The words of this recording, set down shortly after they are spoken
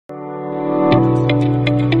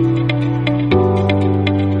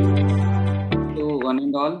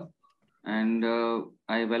and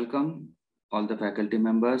I welcome all the faculty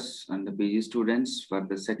members and the PG students for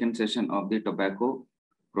the second session of the tobacco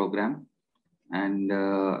program. And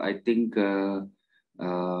I think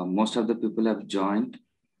most of the people have joined,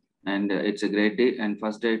 and it's a great day. And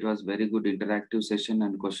first day it was very good interactive session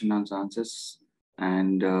and question and answers.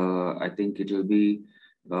 And I think it will be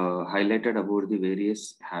highlighted about the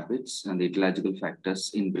various habits and the etiological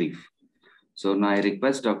factors in brief. So now I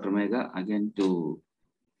request Dr. Megha again to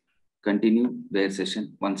continue their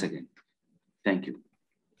session once again. Thank you.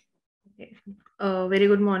 Okay. Very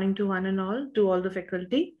good morning to one and all, to all the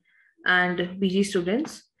faculty and BG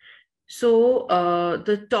students. So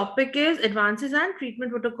the topic is advances and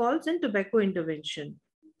treatment protocols in tobacco intervention.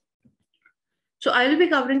 So I will be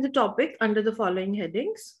covering the topic under the following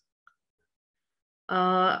headings.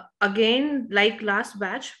 Again, like last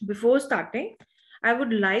batch, before starting, I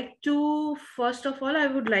would like to, first of all, I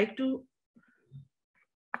would like to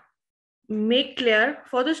make clear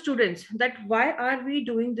for the students that why are we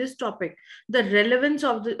doing this topic, the relevance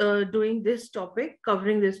of the doing this topic,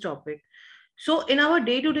 covering this topic. So in our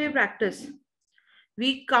day-to-day practice,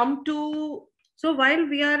 we come to, so while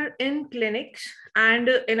we are in clinics and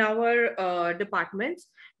in our departments,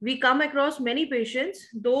 we come across many patients,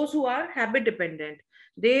 those who are habit dependent.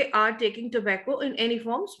 They are taking tobacco in any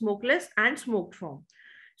form, smokeless and smoked form.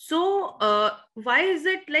 So why is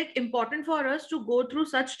it like important for us to go through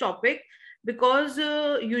such topic? Because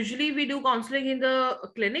usually we do counseling in the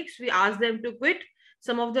clinics, we ask them to quit.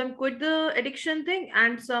 Some of them quit the addiction thing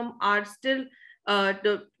and some are still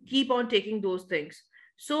to keep on taking those things.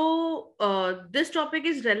 So this topic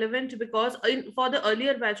is relevant because for the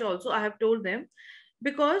earlier batch also, I have told them,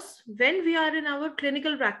 because when we are in our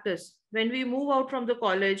clinical practice, when we move out from the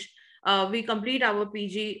college, we complete our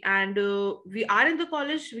PG and we are in the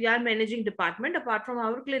college, we are managing department apart from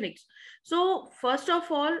our clinics. So first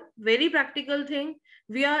of all, very practical thing,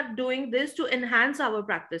 we are doing this to enhance our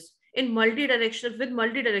practice in multi-directional, with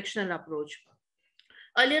multi-directional approach.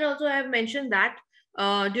 Earlier also I have mentioned that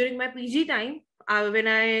during my PG time, when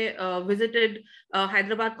I visited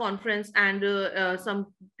Hyderabad conference and some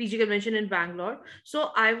PG convention in Bangalore.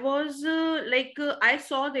 So I was I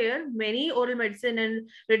saw there many oral medicine and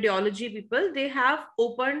radiology people, they have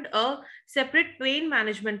opened a separate pain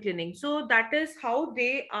management clinic. So that is how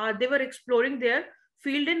they were exploring their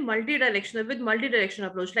field in multi-directional, with multi-directional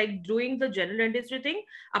approach, like doing the general dentistry thing.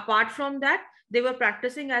 Apart from that, they were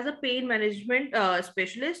practicing as a pain management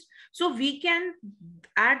specialist. So we can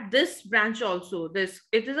add this branch also. It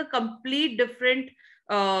is a complete different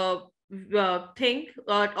thing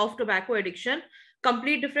of tobacco addiction.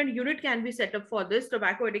 Complete different unit can be set up for this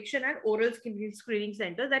tobacco addiction and oral screening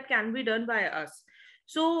center that can be done by us.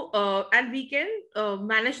 So and we can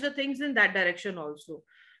manage the things in that direction also.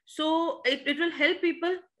 So it will help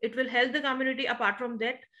people, it will help the community. Apart from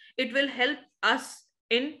that, it will help us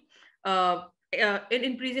in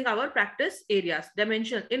increasing our practice areas,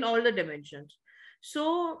 dimension, in all the dimensions.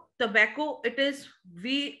 So tobacco, it is,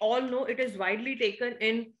 we all know, it is widely taken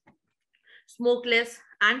in smokeless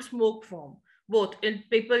and smoked form, both in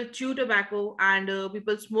people chew tobacco and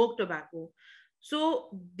people smoke tobacco.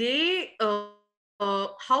 So they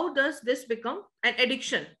how does this become an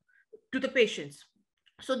addiction to the patients?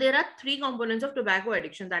 So there are three components of tobacco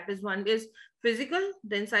addiction. That is, one is physical,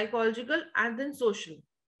 then psychological, and then social.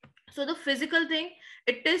 So the physical thing,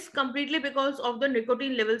 it is completely because of the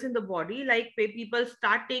nicotine levels in the body. Like people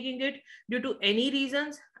start taking it due to any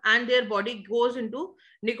reasons and their body goes into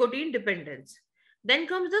nicotine dependence. Then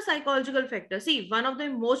comes the psychological factor. See, one of the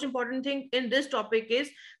most important thing in this topic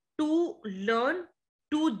is to learn,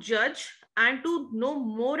 to judge, and to know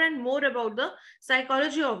more and more about the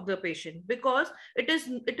psychology of the patient, because it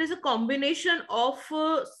is a combination of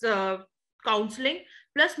counseling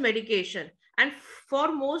plus medication. And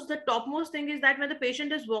foremost, the topmost thing is that when the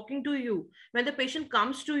patient is walking to you, when the patient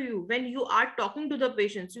comes to you, when you are talking to the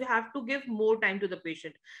patients, you have to give more time to the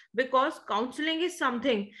patient, because counseling is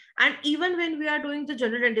something. And even when we are doing the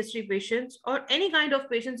general dentistry patients or any kind of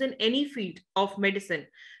patients in any field of medicine,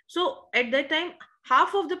 so at that time,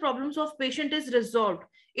 half of the problems of patient is resolved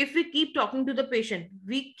if we keep talking to the patient.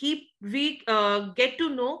 We get to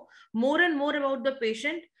know more and more about the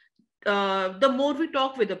patient the more we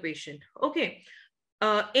talk with the patient. Okay.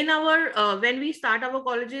 In our when we start our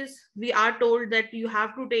colleges, we are told that you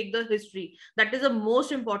have to take the history. That is the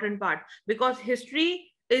most important part, because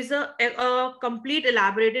history is a complete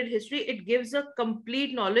elaborated history. It gives a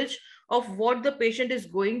complete knowledge of what the patient is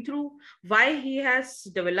going through, why he has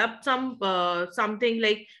developed something,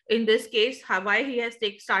 like in this case, why he has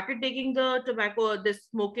started taking the tobacco, this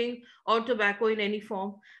smoking or tobacco in any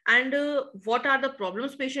form, and what are the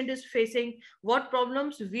problems patient is facing, what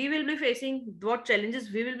problems we will be facing, what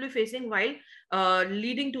challenges we will be facing while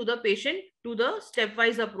leading to the patient to the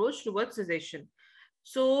stepwise approach towards cessation.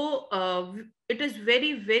 So it is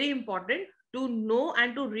very, very important to know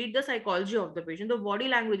and to read the psychology of the patient, the body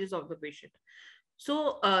languages of the patient.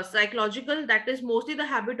 So psychological, that is mostly the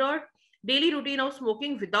habit or daily routine of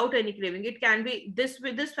smoking without any craving. It can be this,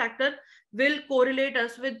 with this factor will correlate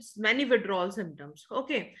us with many withdrawal symptoms.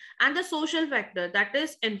 Okay. And the social factor, that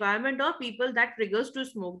is environment or people that triggers to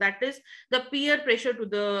smoke, that is the peer pressure to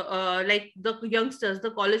the like the youngsters,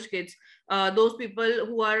 the college kids, those people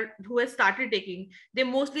who have started taking, they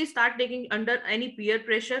mostly start taking under any peer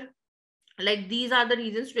pressure. Like these are the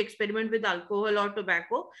reasons to experiment with alcohol or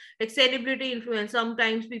tobacco. Like celebrity influence,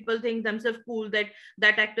 sometimes people think themselves cool that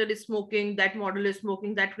that actor is smoking, that model is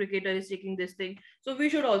smoking, that cricketer is taking this thing. So we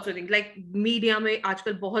should also think, like media में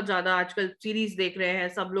आजकल बहुत ज्यादा आजकल series देख रहे हैं,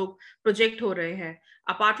 सब लोग प्रोजेक्ट हो रहे हैं.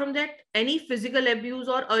 Apart from that, any physical abuse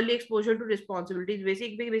or early exposure to responsibilities,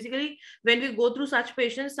 basically when we go through such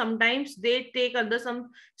patients, sometimes they take under some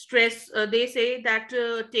stress. They say that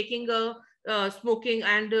taking a smoking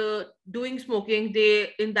and doing smoking,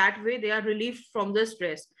 they in that way they are relieved from the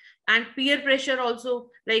stress. And peer pressure also,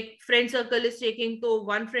 like friend circle is taking, so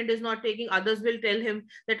one friend is not taking, others will tell him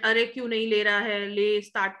that अरे क्यों नहीं ले रहा है, ले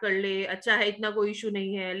start कर ले, अच्छा है इतना कोई issue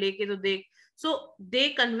नहीं है, लेके तो देख. So they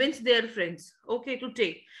convince their friends, okay, to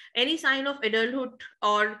take. Any sign of adulthood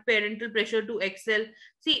or parental pressure to excel.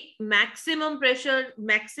 See, maximum pressure,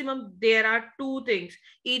 maximum, there are two things,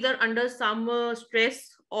 either under some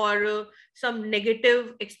stress or some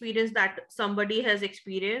negative experience that somebody has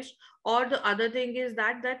experienced, or the other thing is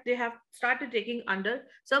that they have started taking under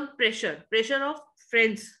some pressure of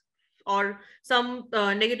friends, or some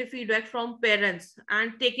negative feedback from parents,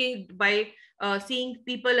 and taking by seeing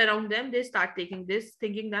people around them, they start taking this,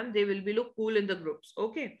 thinking them they will be look cool in the groups.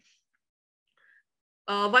 Okay.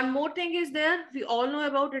 One more thing is there, we all know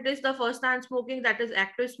about it, is the first hand smoking, that is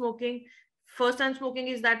active smoking. First hand smoking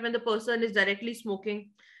is that when the person is directly smoking.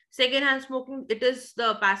 Second hand smoking, it is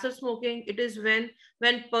the passive smoking. It is when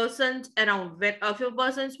persons around, when if a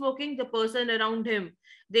person smoking, the person around him,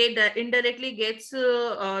 they indirectly gets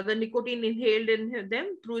the nicotine inhaled in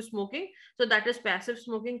them through smoking. So that is passive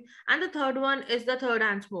smoking. And the third one is the third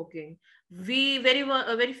hand smoking. We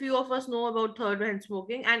very few of us know about third hand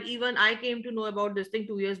smoking, and even I came to know about this thing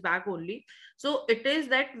 2 years back only. So it is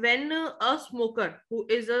that when a smoker, who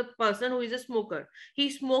is a person who is a smoker, he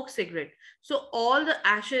smokes cigarette, so all the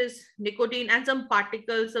ashes, nicotine, and some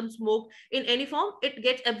particles, some smoke in any form, it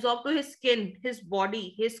gets absorbed to his skin, his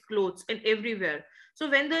body, his clothes, and everywhere. So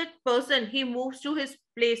when the person, he moves to his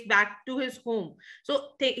place, back to his home, so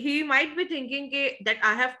he might be thinking that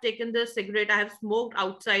I have taken the cigarette, I have smoked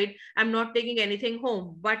outside, I'm not taking anything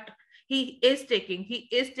home. But he is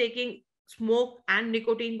taking smoke and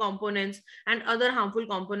nicotine components and other harmful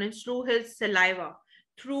components through his saliva,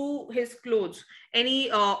 through his clothes, any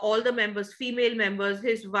all the members, female members,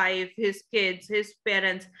 his wife, his kids, his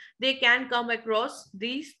parents, they can come across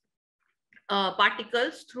these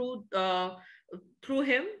particles through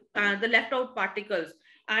him, the left out particles.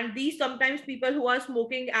 And these, sometimes people who are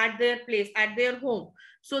smoking at their place, at their home,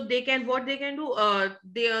 so they can, what they can do,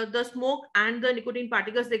 the smoke and the nicotine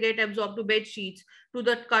particles, they get absorbed to bed sheets, to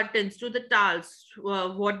the curtains, to the towels,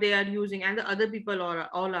 what they are using, and the other people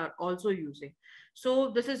all are also using.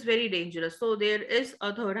 So this is very dangerous. So there is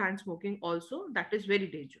a third hand smoking also, that is very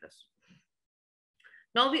dangerous.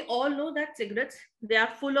 Now we all know that cigarettes, they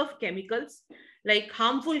are full of chemicals, like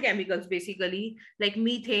harmful chemicals, basically, like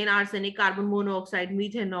methane, arsenic, carbon monoxide,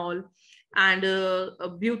 methanol, and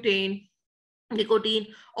butane, nicotine.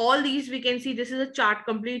 All these we can see, this is a chart,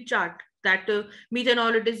 complete chart, that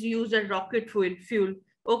methanol, it is used as rocket fuel.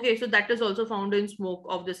 Okay, so that is also found in smoke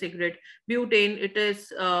of the cigarette. Butane, it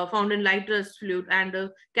is found in lighter's fluid,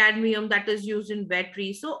 and cadmium, that is used in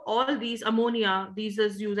batteries. So all these, ammonia, these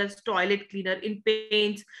is used as toilet cleaner, in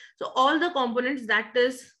paints. So all the components that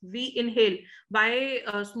is we inhale by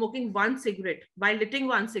smoking one cigarette, by lighting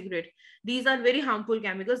one cigarette, these are very harmful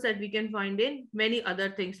chemicals that we can find in many other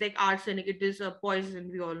things, like arsenic, it is a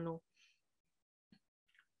poison, we all know.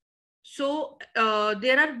 So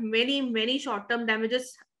there are many short-term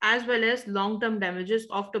damages as well as long-term damages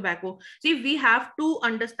of tobacco. See, we have to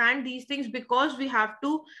understand these things, because we have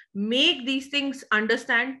to make these things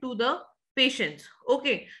understand to the patients.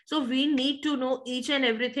 Okay, so we need to know each and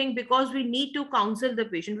everything, because we need to counsel the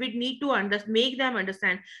patient, we need to make them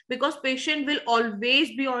understand, because patient will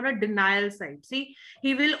always be on a denial side. See,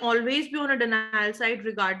 he will always be on a denial side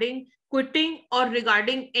regarding quitting or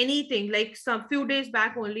regarding anything. Like some few days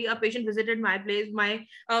back only, a patient visited my place. My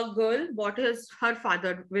girl brought her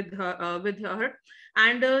father with her,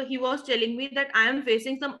 and he was telling me that I am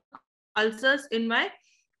facing some ulcers in my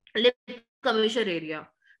lip commissure area.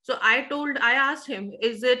 So I asked him,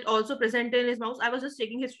 is it also present in his mouth? I was just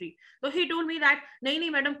taking history. So he told me that नहीं नहीं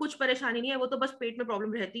madam, कुछ परेशानी नहीं है, वो तो बस पेट में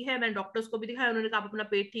प्रॉब्लम रहती है, मैंने डॉक्टर्स को भी दिखाया, उन्होंने कहा आप अपना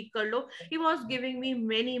पेट ठीक कर लो. He was giving me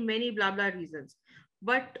many blah blah reasons.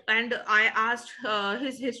 But and I asked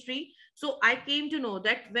his history. So I came to know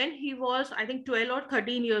that when he was, I think, 12 or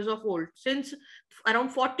 13 years of old, since around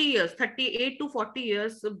 40 years, 38 to 40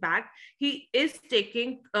 years back, he is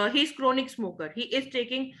taking, he's chronic smoker. He is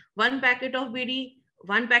taking one packet of BD,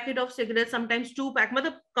 one packet of cigarettes, sometimes two pack,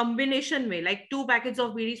 मतलब combination में, like two packets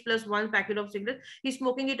of BDs plus one packet of cigarettes. He's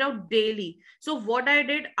smoking it out daily. So what I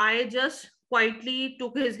did, I just quietly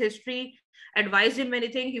took his history, advised him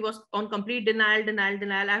anything. He was on complete denial.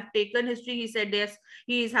 I've taken history. He said yes,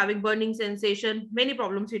 he is having burning sensation, many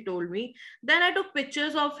problems he told me. Then I took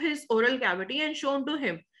pictures of his oral cavity and shown to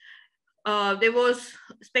him. There was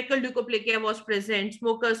speckled leukoplakia was present,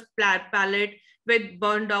 smoker's palate with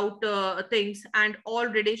burned out things, and all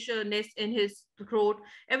reddishness in his throat.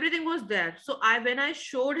 Everything was there. So when I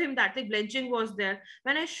showed him that, the blenching was there.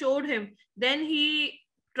 When I showed him, then he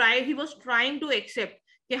was trying to accept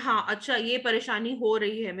कि हाँ अच्छा ये परेशानी हो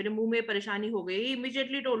रही है, मेरे मुंह में परेशानी हो गई. He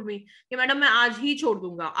immediately told me कि मैडम मैं आज ही छोड़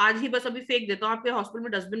दूंगा, आज ही बस अभी फेंक देता हूँ, आपके हॉस्पिटल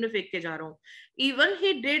में डस्टबिन में फेंक के जा रहा हूँ. Even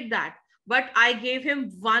he did that. But I gave him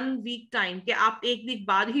 1 week time कि आप 1 week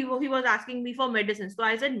बाद ही, he was asking me for medicines. So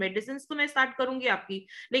I said medicines तो मैं start करूंगी आपकी,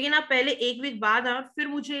 लेकिन आप पहले 1 week बाद और फिर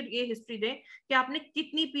मुझे ये हिस्ट्री दें कि आपने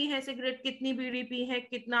कितनी पी है सिगरेट, कितनी बीड़ी पी है,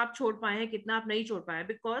 कितना आप छोड़ पाए हैं, कितना आप नहीं छोड़ पाए.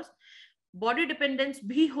 बिकॉज बॉडी डिपेंडेंस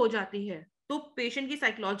भी हो जाती है. तो पेशेंट की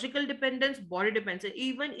साइकोलॉजिकल डिपेंडेंस बॉडी डिपेंडेंस है.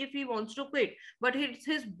 Even if he wants to quit, but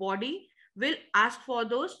his body will ask for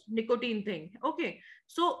those nicotine thing. Okay,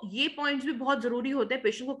 so ये पॉइंट्स भी बहुत जरूरी होते हैं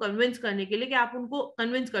पेशेंट को कन्विंस करने के लिए, कि आप उनको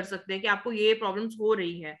कन्विंस कर सकते हैं कि आपको ये प्रॉब्लम्स हो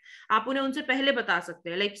रही है. आप उन्हें उनसे पहले बता सकते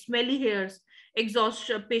हैं. Like smelly hairs,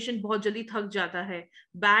 exhaust, patient बहुत जल्दी थक जाता है,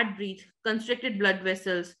 bad breath, constricted blood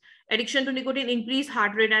vessels, addiction to nicotine, increase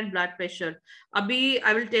heart rate and blood pressure. Abhi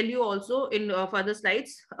I will tell you also in further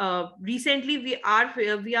slides. Recently we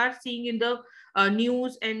are seeing in the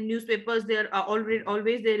news and newspapers, there are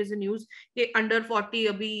always there is a news कि under 40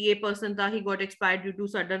 abhi ye person tha, he got expired due to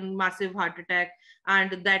sudden massive heart attack,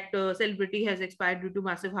 and that celebrity has expired due to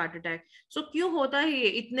massive heart attack. So क्यों होता है ये?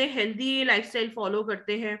 इतने healthy lifestyle follow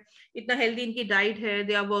करते हैं, इतना healthy इनकी diet है,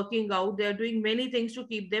 they are working out, they are doing many things to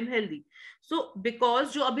keep them healthy. So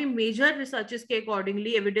because जो अभी मेजर रिसर्चेस के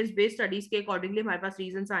अकॉर्डिंगली, एविडेंस बेस्ड स्टडीज के अकॉर्डिंगली हमारे पास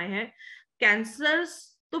रीजंस आए हैं, कैंसर्स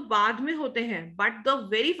तो बाद में होते हैं, but the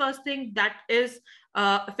very first thing that is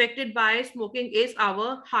affected by smoking is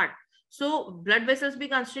our heart. So blood vessels भी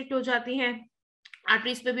कंस्ट्रिक्ट हो जाती हैं,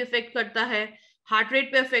 आर्टरीज पे भी इफेक्ट करता है, हार्ट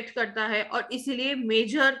रेट पे इफेक्ट करता है, और इसीलिए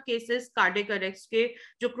मेजर केसेस कार्डियक अरेस्ट के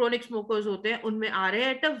जो क्रोनिक स्मोकर्स होते हैं उनमें आ रहे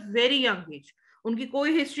हैं at a very young age. उनकी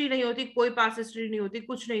कोई हिस्ट्री नहीं होती, कोई पास हिस्ट्री नहीं होती,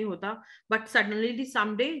 कुछ नहीं होता, बट सडनली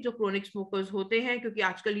समडे जो क्रोनिक स्मोकर्स होते हैं, क्योंकि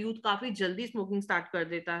आजकल यूथ काफी जल्दी स्मोकिंग स्टार्ट कर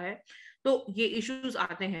देता है, तो ये इश्यूज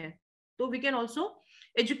आते हैं. तो we can also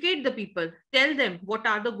educate the people, tell them what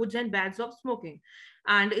are the goods and bads of smoking,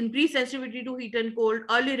 and increase sensitivity to heat and cold,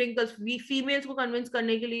 early wrinkles. We females को convince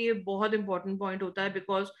करने के लिए बहुत important point होता है,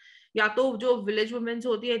 because या तो जो विलेज वुमेन्स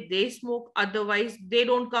होती है दे smoke, otherwise they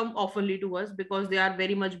don't come ऑफनली to us because they are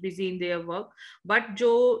very much busy in their work. But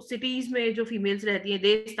जो सिटीज में जो फीमेल्स रहती हैं,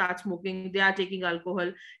 they start smoking, they are taking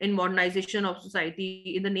alcohol in modernisation of society,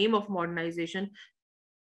 in the name of modernisation.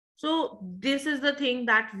 So this is the thing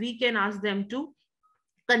that we can ask them to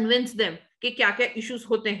convince them कि क्या क्या issues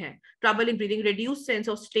होते हैं. Trouble in breathing, reduce sense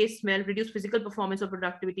of taste smell, reduce physical performance और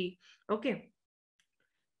productivity. Okay,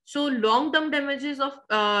 so long-term damages of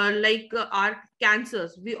our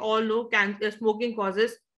cancers. We all know smoking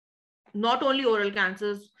causes not only oral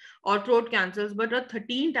cancers or throat cancers, but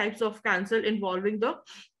 13 types of cancer involving the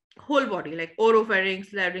whole body, like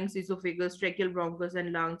oropharynx, larynx, esophagus, tracheal bronchus,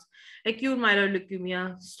 and lungs, acute myeloid leukemia,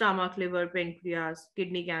 stomach, liver, pancreas,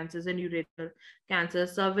 kidney cancers, and ureter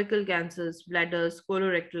cancers, cervical cancers, bladders,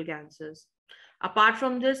 colorectal cancers. Apart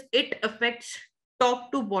from this, it affects top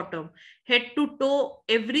to bottom, head to toe,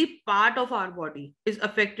 every part of our body is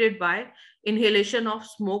affected by inhalation of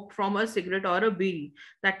smoke from a cigarette or a bidi.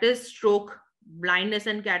 That is stroke, blindness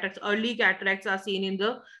and cataracts, early cataracts are seen in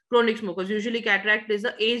the chronic smokers. Usually cataract is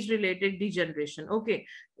a age related degeneration. Okay,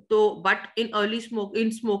 so but in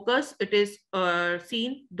in smokers it is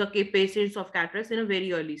seen the patients of cataracts in a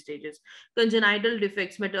very early stages. Congenital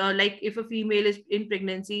defects, like if a female is in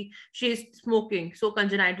pregnancy, she is smoking, so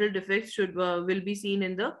congenital defects should will be seen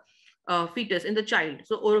in the fetus, in the child.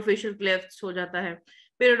 So orofacial clefts ho jata hai.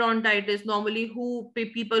 Periodontitis, normally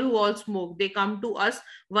people who all smoke, they come to us.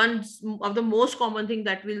 One of the most common thing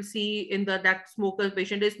that we'll see in that smoker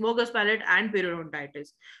patient is smoker's palate and periodontitis.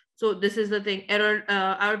 So this is the thing.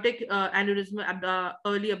 Aortic aneurysm,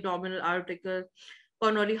 early abdominal aortic,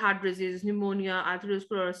 coronary heart disease, pneumonia,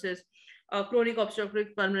 atherosclerosis, chronic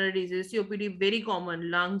obstructive pulmonary disease, COPD, very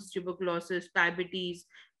common, lungs, tuberculosis, diabetes,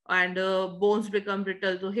 and bones become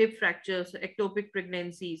brittle, so hip fractures, ectopic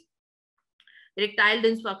pregnancies, erectile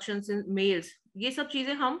dysfunctions in males. ये सब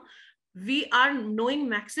चीजें हम we are knowing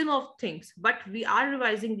maximum of things, but we are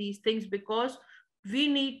revising these things because we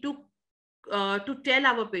need to tell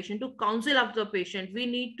our patient, to counsel of the patient. We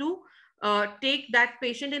need to take that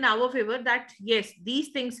patient in our favor, that yes, these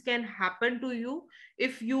things can happen to you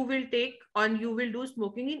if you will take and you will do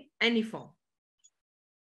smoking in any form.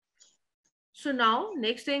 So now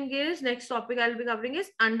next topic I'll be covering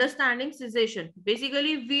is understanding cessation.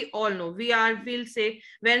 Basically, we all know, we'll say,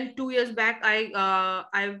 when 2 years back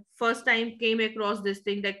I first time came across this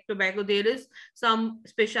thing, like tobacco, there is some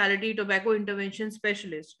specialty tobacco intervention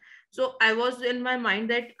specialist. So I was in my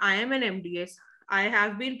mind that I am an MDS. I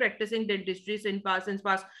have been practicing dentistry since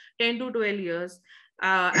past 10 to 12 years.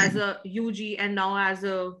 As a UG and now as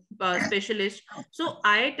a specialist. So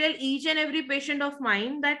I tell each and every patient of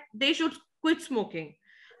mine that they should quit smoking.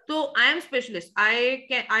 So I am specialist.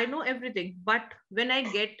 I know everything. But when I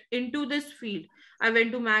get into this field, I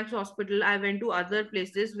went to Max Hospital. I went to other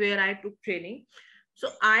places where I took training. So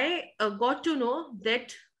I got to know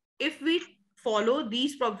that if we follow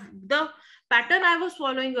the pattern I was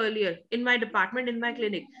following earlier in my department, in my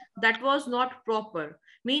clinic, that was not proper.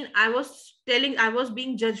 I was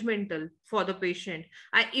being judgmental for the patient.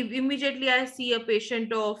 Immediately I see a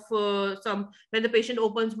patient of when the patient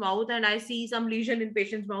opens mouth and I see some lesion in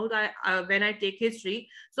patient's mouth, when I take history,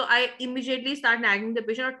 so I immediately start nagging the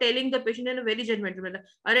patient or telling the patient in a very judgmental manner,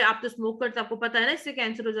 अरे आप तो smoke करते, आपको पता है ना इससे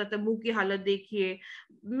cancer हो जाता है, मुंह की हालत देखिए.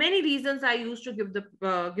 Many reasons I used to give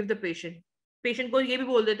the patient को ये भी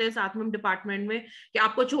बोल देते हैं साथ में डिपार्टमेंट में कि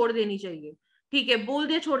आपको छोड़ देनी चाहिए. ठीक है, बोल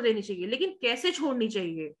दिया छोड़ देनी चाहिए, लेकिन कैसे छोड़नी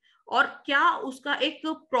चाहिए और क्या उसका एक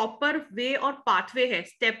प्रॉपर वे और पाथवे है,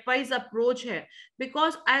 स्टेप वाइज अप्रोच है.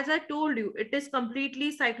 Because as I told you, it is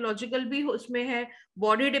completely psychological भी उसमें है,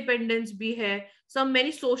 बॉडी डिपेंडेंस भी है, सम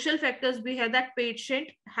मेनी सोशल फैक्टर्स भी है, that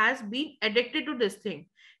patient has been addicted to this thing.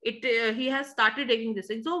 He has started taking this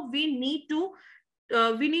thing. So we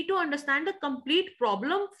need to understand the complete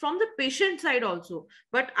problem from the patient side also.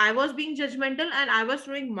 But I was being judgmental and I was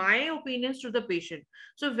throwing my opinions to the patient.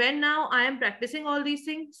 So when now I am practicing all these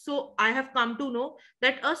things, so I have come to know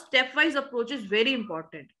that a stepwise approach is very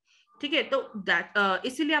important. ठीक है, तो that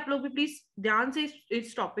इसीलिए आप लोग भी please ध्यान से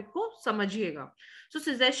इस टॉपिक को समझिएगा. सो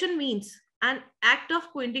cessation means an act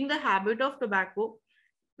of quitting the habit of tobacco.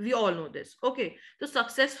 We all know this. Okay, so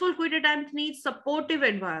successful quit attempt needs supportive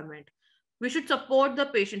environment. We should support the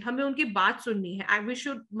patient. हमें उनकी बात सुननी है. We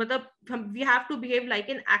should, मतलब we have to behave like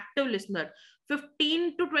an active listener.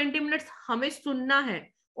 15 to 20 minutes हमें सुनना है.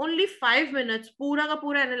 Only 5 minutes पूरा का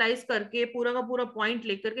पूरा analyze करके, पूरा का पूरा point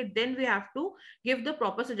लेकर के, then we have to give the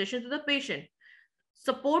proper suggestion to the patient.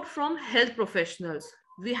 Support from health professionals.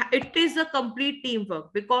 It is a complete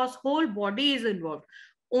teamwork because whole body is involved.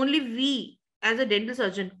 Only we as a dental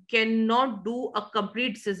surgeon cannot do a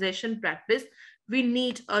complete cessation practice. We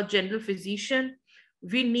need a general physician,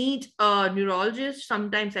 we need a neurologist,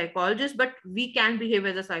 sometimes psychologist, but we can behave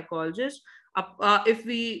as a psychologist if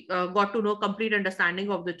we got to know complete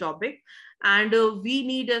understanding of the topic. And we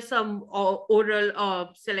need some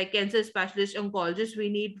oral say like cancer specialist, oncologist we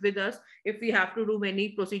need with us if we have to do many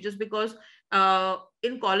procedures, because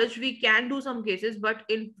in college we can do some cases, but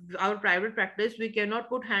in our private practice we cannot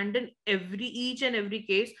put hand in each and every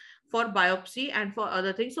case for biopsy and for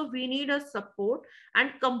other things. So we need a support and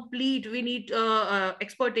we need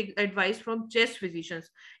expert advice from chest physicians.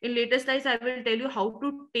 In latest slides, I will tell you how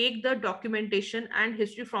to take the documentation and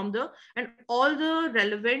history from and all the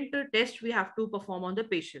relevant tests we have to perform on the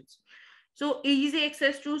patients. So easy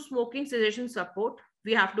access to smoking cessation support.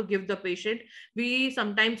 we have to give the patient. We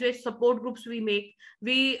sometimes with support groups we make.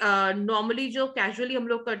 We normally जो casually हम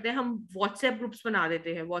लोग करते हैं, हम WhatsApp groups बना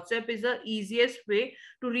देते हैं. WhatsApp is the easiest way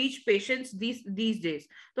to reach patients these days.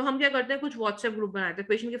 तो हम क्या करते हैं, कुछ WhatsApp group बनाते हैं,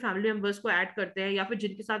 पेशेंट के फैमिली मेंबर्स को ऐड करते हैं, या फिर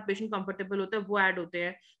जिनके साथ पेशेंट कंफर्टेबल होता है वो ऐड होते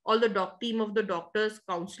हैं. All the team of the doctors,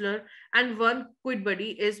 counselor, and one quit buddy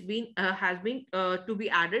has been to be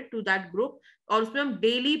added to that group. और उसमें हम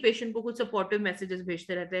डेली पेशेंट को कुछ सपोर्टिव मैसेजेस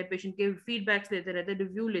भेजते रहते हैं, पेशेंट के फीडबैक्स लेते रहते हैं,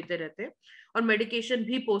 रिव्यू लेते रहते हैं, और मेडिकेशन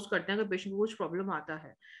भी पोस्ट करते हैं अगर पेशेंट को कुछ प्रॉब्लम आता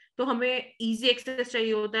है. तो हमें इजी एक्सेस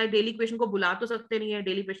चाहिए होता है. डेली पेशेंट को बुला तो सकते नहीं है,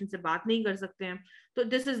 डेली पेशेंट से बात नहीं कर सकते हैं. तो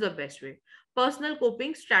this is the best way. Personal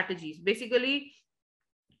coping strategies, basically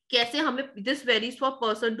कैसे हमें, this varies for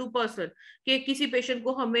person to person, कि किसी पेशेंट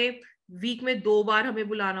को हमें वीक में 2 बार हमें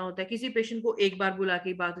बुलाना होता है, किसी पेशेंट को 1 बार बुला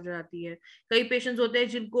के बात हो जाती है. कई पेशेंट्स होते हैं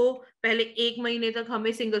जिनको पहले 1 महीने तक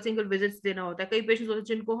हमें सिंगल विजिट्स देना होता है. कई पेशेंट्स होते हैं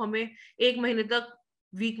जिनको हमें 1 महीने तक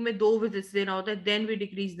वीक में 2 विजिट्स देना होता है, then we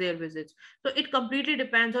decrease there visits. तो it completely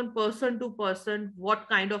depends on person to person, what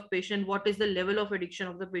kind of patient, what is the level of addiction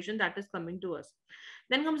of the patient that is coming to us.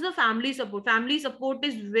 Then comes the family support. Family support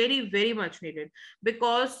is very much needed,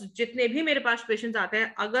 because जितने भी मेरे पास patients आते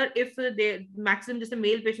हैं, अगर if they maximum जैसे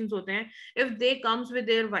mail patients होते हैं, if they comes with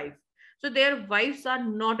their wife, so their wives are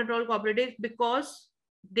not at all cooperative because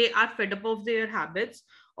they are fed up of their habits,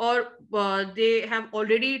 or they have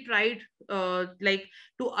already tried like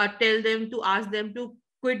to tell them, to ask them to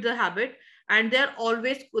quit the habit, and they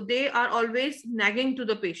are always nagging to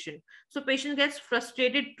the patient, so patient gets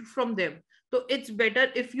frustrated from them. So it's better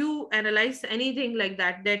if you analyze anything like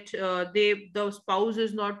that the spouse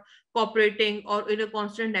is not cooperating or in a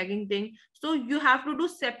constant nagging thing, so you have to do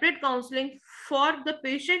separate counseling for the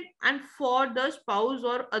patient and for the spouse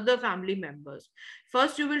or other family members.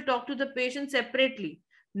 First you will talk to the patient separately,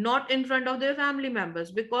 not in front of their family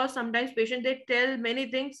members, because sometimes patients, they tell many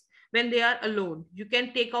things when they are alone. You can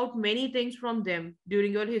take out many things from them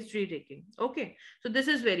during your history taking. Okay, so this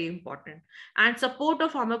is very important. And support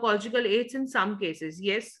of pharmacological aids in some cases,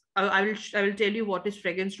 yes, I will tell you what is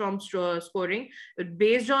Fragrance-Storm scoring.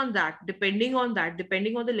 Based on that, depending on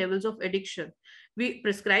the levels of addiction, we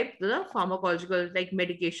prescribe the pharmacological like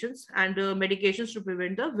medications and medications to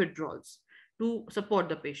prevent the withdrawals, to support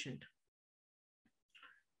the patient.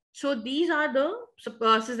 So these are the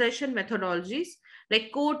cessation methodologies.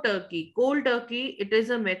 Like cold turkey, it is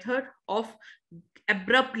a method of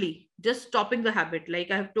abruptly just stopping the habit.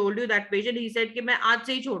 Like I have told you, that patient, he said कि मैं आज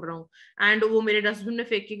से ही छोड़ रहा हूँ, and वो मेरे dustbin में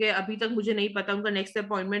फेंक के गए. अभी तक मुझे नहीं पता उनका नेक्स्ट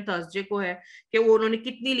अपॉइंटमेंट थर्सडे को है, कि वो उन्होंने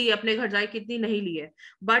कितनी ली अपने घर जाए, कितनी नहीं ली है.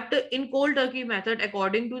 But in cold Turkey method,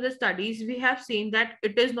 according to the studies, we have seen that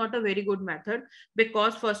it is not a very good method,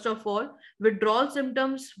 because first of all withdrawal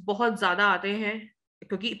symptoms बहुत ज्यादा आते हैं,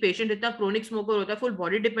 क्योंकि पेशेंट इतना क्रोनिक स्मोकर होता है, फुल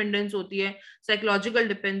बॉडी डिपेंडेंस होती है, साइकोलॉजिकल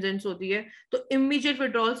डिपेंडेंस होती है, तो इमीडिएट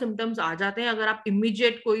विड्रॉल सिम्टम्स आ जाते हैं अगर आप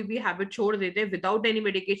इमीडिएट कोई भी हैबिट छोड़ देते हैं without any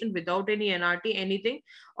medication, without any NRT, anything.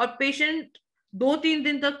 और पेशेंट 2-3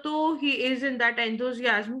 दिन तक तो he is in that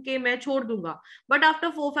enthusiasm कि मैं छोड़ दूंगा, but after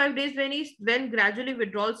 4-5 days when gradually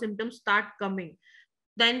withdrawal symptoms start coming,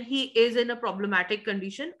 then he is in a problematic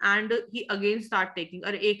condition and he again start taking,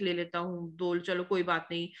 अरे एक ले लेता हूँ, 2 चलो कोई बात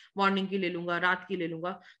नहीं, मॉर्निंग की ले लूंगा, रात की ले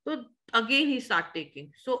लूंगा, तो again he start taking.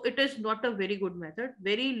 So it is not a very good method.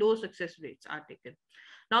 Very low success rates are taken.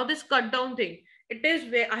 Now this cut down thing, it is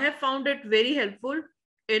where I have found it very helpful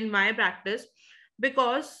in my practice,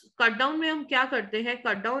 because cut down में हम क्या करते हैं,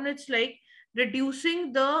 cut down it's like reducing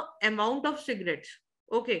the amount of cigarettes.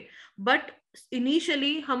 Okay, but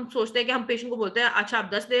initially हम सोचते हैं कि हम पेशेंट को बोलते हैं अच्छा आप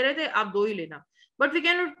 10 ले रहे थे, आप 2 ही लेना, but we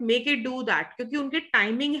can not make it do that, क्योंकि उनके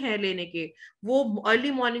टाइमिंग है लेने के. वो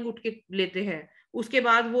अर्ली मॉर्निंग उठ के लेते हैं, उसके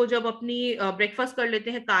बाद वो जब अपनी ब्रेकफास्ट कर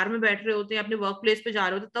लेते हैं, कार में बैठ रहे होते हैं, अपने वर्क प्लेस पे जा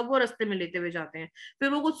रहे होते हैं, तब वो रास्ते में लेते हुए जाते हैं. फिर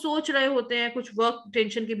वो कुछ सोच रहे होते हैं, कुछ वर्क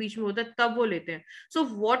टेंशन के बीच में होता है, तब वो लेते हैं. So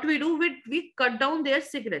what we do, we cut down there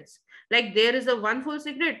cigarettes. Like there is a 1 full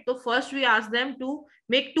cigarette, तो first we ask them to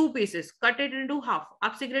make 2 pieces, cut it into half.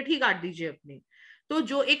 आप सिगरेट ही काट दीजिए अपनी. तो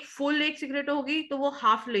जो एक फुल एक सिगरेट होगी तो वो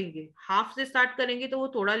हाफ लेंगे, हाफ से स्टार्ट करेंगे, तो वो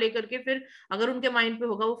थोड़ा लेकर के फिर अगर उनके माइंड पे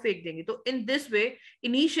होगा वो फेंक देंगे. तो in this way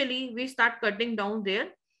initially we start cutting down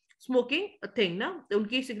there smoking thing ना.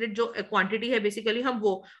 उनकी सिगरेट जो क्वांटिटी है बेसिकली, हम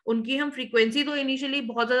वो उनकी हम फ्रीक्वेंसी तो इनिशियली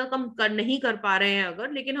बहुत ज्यादा कम नहीं कर पा रहे हैं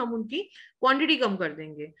अगर, लेकिन हम उनकी क्वांटिटी कम कर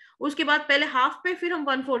देंगे. उसके बाद पहले हाफ पे, फिर हम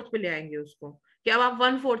 1/4 पे ले आएंगे उसको, कि अब आप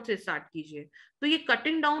 1/4 से स्टार्ट कीजिए. तो ये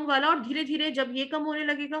कटिंग डाउन वाला, और धीरे धीरे जब ये कम होने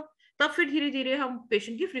लगेगा, तब फिर धीरे धीरे हम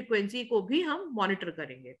पेशेंट की फ्रीक्वेंसी को भी हम मॉनिटर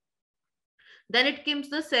करेंगे. Then it comes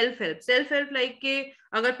the self help like के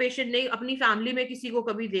अगर पेशेंट ने अपनी फैमिली में किसी को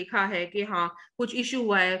कभी देखा है कि हाँ कुछ इशू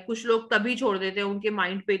हुआ है, कुछ लोग तभी छोड़ देते हैं, उनके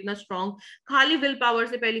माइंड पे इतना स्ट्रांग खाली विल पावर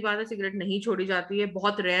से पहली बात है सिगरेट नहीं छोड़ी जाती है,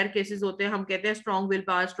 बहुत रेयर केसेस होते हैं, हम कहते हैं strong will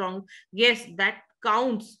power strong, yes that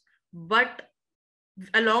counts, but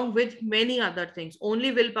along with many other things,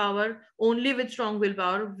 only willpower, only with strong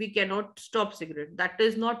willpower we cannot stop cigarette. That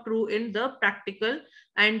is not true in the practical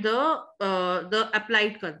and the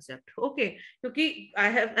applied concept. Okay, क्योंकि I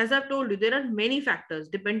have, as I've told you, there are many factors.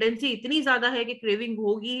 Dependency इतनी ज्यादा है कि craving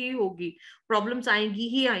होगी ही होगी, problems आएंगी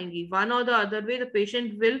ही आएंगी, one or the other way the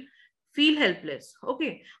patient will feel helpless. Okay,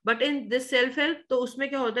 but in this self help तो उसमें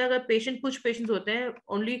क्या होता है, अगर पेशेंट, कुछ पेशेंट्स होते हैं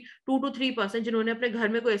ओनली 2 to 3% जिन्होंने अपने घर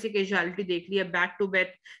में कोई ऐसी कैजुअलिटी देख ली है, बैक टू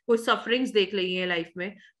बैक कोई सफरिंग्स देख ली है लाइफ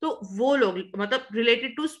में, तो वो लोग मतलब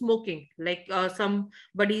related to smoking, like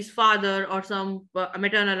somebody's father or some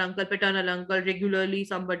maternal uncle, paternal uncle, regularly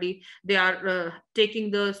somebody, they are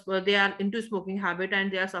taking they are into smoking habit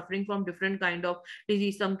and they are suffering from different kind of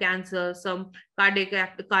disease, some cancer, some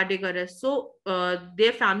cardiac arrest. So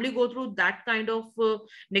their family go through that kind of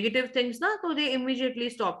negative things na, so they immediately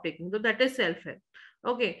stop taking. So that is self help.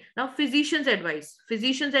 Okay, now physician's advice,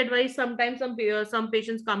 sometimes some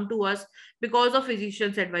patients come to us because of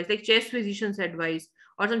physician's advice, like chest physician's advice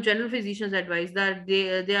or some general physician's advice that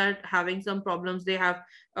they are having some problems, they have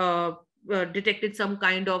detected some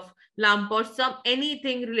kind of lump or some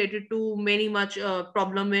anything related to many much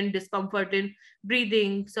problem and discomfort in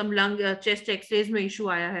breathing, some lung chest x-rays में issue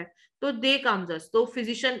आया है, तो they comes अस, तो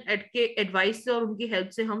physician के advice से और उनकी help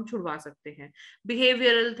से हम छुड़वा सकते हैं.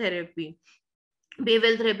 बिहेवियरल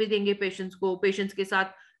थेरेपी देंगे पेशेंट्स को, पेशेंट्स के साथ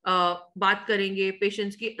बात करेंगे,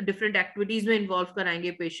 पेशेंट्स की डिफरेंट एक्टिविटीज में इन्वॉल्व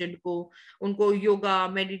कराएंगे पेशेंट को, उनको योगा,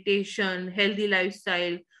 मेडिटेशन, हेल्दी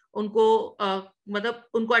लाइफस्टाइल, उनको मतलब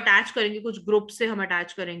उनको अटैच करेंगे, कुछ ग्रुप से हम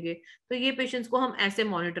अटैच करेंगे, तो ये पेशेंट्स को हम ऐसे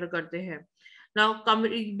मॉनिटर करते हैं. Now,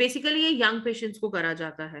 basically, ये young patients को करा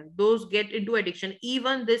जाता है. Those get into addiction.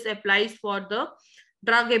 Even this applies for the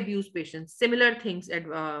drug abuse patients. Similar things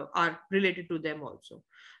are related to them also.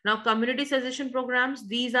 Now, community suggestion programs,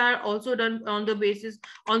 these are also done on the basis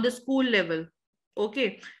on the school level. Okay,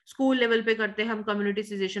 school level पे करते हैं हम community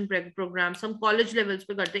suggestion programmes, हम college levels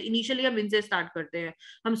पे करते हैं. Initially हम इनसे स्टार्ट करते हैं,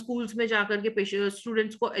 हम स्कूल्स में जाकर के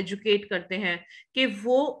स्टूडेंट्स को एजुकेट करते हैं कि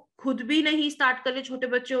वो खुद भी नहीं स्टार्ट करते, छोटे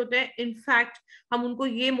बच्चे होते हैं, इनफैक्ट हम उनको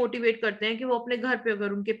ये मोटिवेट करते हैं कि वो अपने घर पे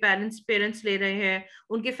अगर उनके पेरेंट्स ले रहे हैं,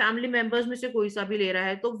 उनके फैमिली मेंबर्स में से कोई सा भी ले रहा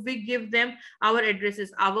है, तो we give them our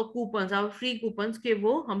addresses, our coupons, our free coupons, के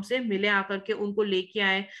वो हमसे मिले आकर के उनको लेके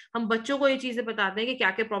आए. हम बच्चों को ये चीजें बताते हैं कि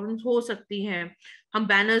क्या क्या प्रॉब्लम्स हो सकती हैं, हम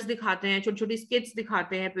बैनर्स दिखाते हैं, छोटी छोटी स्केट्स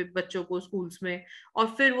दिखाते हैं बच्चों को स्कूल्स में, और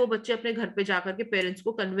फिर वो बच्चे अपने घर पे जाकर के पेरेंट्स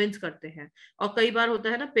को कन्विंस करते हैं. और कई बार होता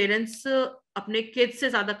है ना, पेरेंट्स अपने किड्स से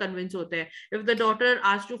ज्यादा कन्विंस होते हैं. If the daughter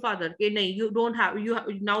asks to father कि नहीं, you don't have, you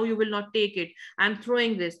now you will not take it, I am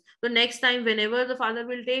throwing this, तो next time whenever the father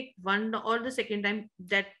will take one और the second time,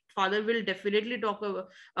 that father will definitely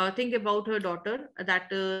think about her daughter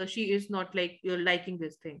that she is not liking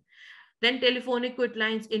this thing. Then telephonic quit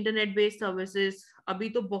lines, internet based services, अभी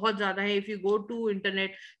तो बहुत ज्यादा है. If you go to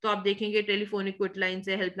internet तो आप देखेंगे telephonic quit line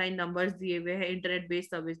से helpline numbers दिए हुए हैं, इंटरनेट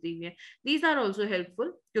बेस्ड सर्विस दी हुई है. दीज आर ऑल्सो हेल्पफुल,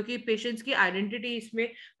 क्योंकि पेशेंट्स की आइडेंटिटी इसमें,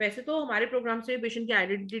 वैसे तो हमारे प्रोग्राम से पेशेंट की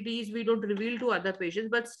identities we don't reveal to other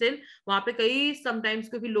patients, but still वहाँ पे कई समटाइम्स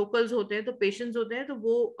क्योंकि लोकल्स होते हैं, तो पेशेंट्स होते हैं, तो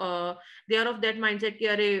वो they are of that mindset कि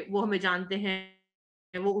अरे वो हमें जानते हैं,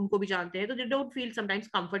 वो उनको भी जानते हैं, तो they don't feel sometimes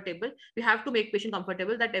comfortable. We have to make patient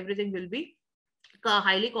comfortable that everything will be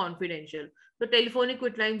highly confidential. तो टेलीफोनिक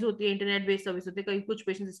क्विट लाइंस होती है, इंटरनेट बेस्ड सर्विस होती है, कई कुछ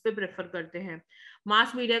पेशेंट्स इस पे प्रेफर करते हैं.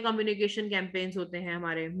 मास मीडिया कम्युनिकेशन कैंपेन्स होते हैं,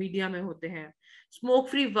 हमारे मीडिया में होते हैं. स्मोक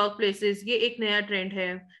फ्री वर्क प्लेसेस, ये एक नया ट्रेंड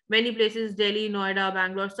है. मेनी प्लेसेस, दिल्ली, नोएडा,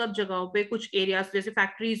 बैंगलोर, सब जगहों पे कुछ एरियाज जैसे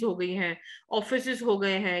फैक्ट्रीज हो गई हैं, ऑफिसेज हो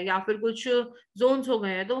गए हैं, या फिर कुछ जोन्स हो गए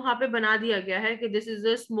हैं, तो वहां पे बना दिया गया है कि this is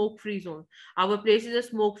a smoke free zone, our place is a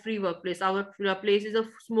smoke free work place, our place is a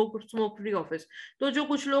smoke free office. तो जो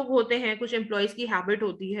कुछ लोग होते हैं, कुछ एम्प्लॉयज की हैबिट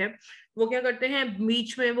होती है, वो क्या करते हैं,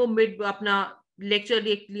 बीच में वो मिड अपना लेक्चर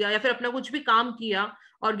देख लिया या फिर अपना कुछ भी काम किया,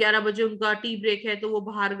 और 11 बजे उनका टी ब्रेक है, तो वो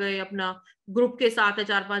बाहर गए, अपना ग्रुप के साथ है,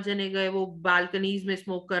 4-5 जने गए, वो बालकनीज में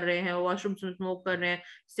स्मोक कर रहे हैं, वॉशरूम में स्मोक कर रहे हैं,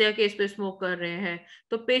 स्टेयरकेस पे स्मोक कर रहे हैं.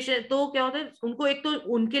 तो पेशेंट तो क्या होता है, उनको एक तो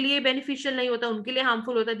उनके लिए बेनिफिशियल नहीं होता, उनके लिए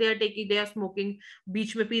हार्मफुल होता है, दे आर स्मोकिंग,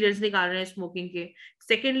 बीच में पीरियड्स निकाल रहे हैं स्मोकिंग के.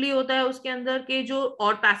 सेकेंडली होता है उसके अंदर के जो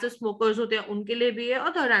और पैसिव स्मोकर्स होते हैं उनके लिए भी है,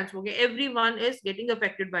 और third hand smoking, everyone is getting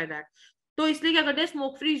affected by that. तो इसलिए क्या करते हैं,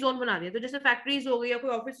 स्मोक फ्री जोन बना दिया। तो जैसे फैक्ट्रीज हो गई या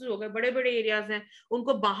कोई ऑफिस हो गए, बड़े बड़े एरियाज हैं,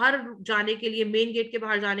 उनको बाहर जाने के लिए, मेन गेट के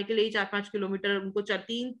बाहर जाने के लिए 4-5 किलोमीटर उनको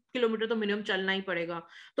 3 किलोमीटर तो मिनिमम चलना ही पड़ेगा।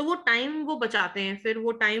 तो वो टाइम वो बचाते हैं, फिर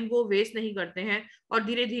वो टाइम वो वेस्ट नहीं करते हैं, और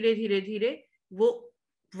धीरे धीरे धीरे धीरे वो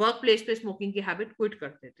वर्क प्लेस पे स्मोकिंग की हैबिट क्विट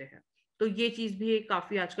कर देते हैं। तो ये चीज भी एक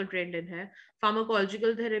काफी आजकल ट्रेंड इन है।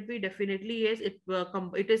 Pharmacological therapy definitely yes,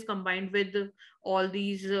 it is combined with all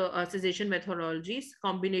these cessation methodologies,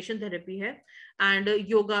 combination therapy hai, and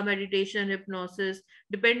yoga, meditation, hypnosis,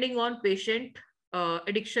 depending on patient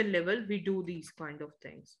addiction level, we do these kind of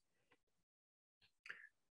things.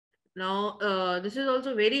 Now this is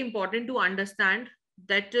also very important to understand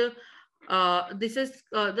that this is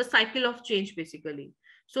the cycle of change basically.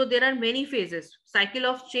 So there are many phases, cycle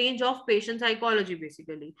of change of patient psychology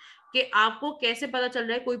basically, कि आपको कैसे पता चल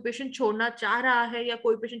रहा है कोई patient छोड़ना चाह रहा है या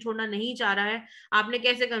कोई पेशेंट छोड़ना नहीं चाह रहा है, आपने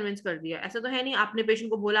कैसे कन्विंस कर दिया। ऐसा तो है नहीं आपने पेशेंट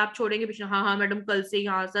को बोला आप छोड़ेंगे, पेशेंट हाँ हाँ मैडम कल से ही,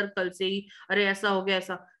 हाँ सर कल से ही, अरे ऐसा हो गया,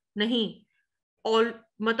 ऐसा नहीं। और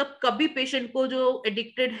मतलब कभी पेशेंट को जो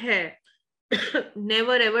एडिक्टेड है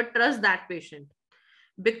never ever trust that patient,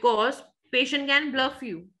 because patient can bluff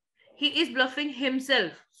you, he is bluffing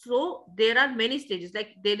himself. So there are many stages,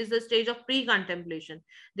 like there is a stage of pre-contemplation,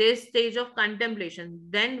 there is stage of contemplation,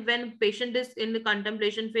 then when patient is in the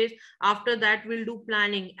contemplation phase, after that we'll do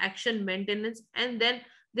planning, action, maintenance, and then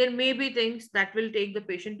there may be things that will take the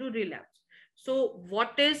patient to relapse. So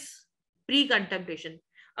what is pre-contemplation?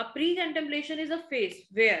 A pre-contemplation is a phase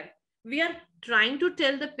where we are trying to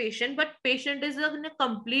tell the patient, but patient is in a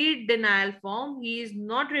complete denial form, he is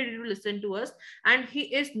not ready to listen to us, and he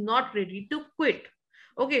is not ready to quit.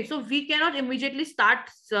 Okay, so we cannot immediately start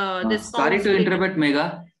this sorry to interrupt,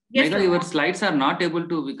 Megha. Yes, Megha, sir. your slides are not able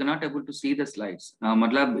to, we cannot able to see the slides.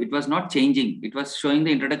 Matlab, it was not changing, it was showing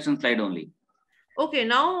the introduction slide only. Okay,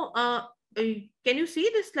 now can you see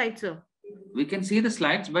this slide, sir? We can see the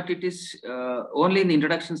slides, but it is only in the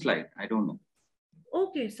introduction slide. I don't know.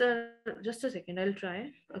 Okay, sir, just a second, I'll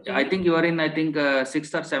try. Okay. I think you are in, I think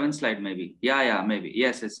 6th or 7th slide maybe. Yeah, maybe.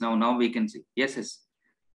 Yes, now we can see. Yes.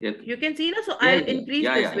 Yep. You can see now, so I'll increase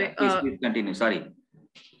this way. Please continue. Sorry.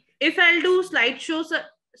 If I'll do slideshow, sir,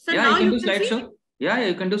 yeah, now you can do slideshow. Yeah,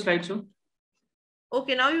 you can do slideshow.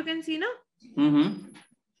 Okay, now you can see now. Mm-hmm.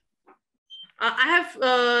 I have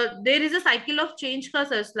there is a cycle of change का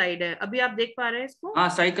sir slide है, अभी आप देख पा रहे हैं इसको?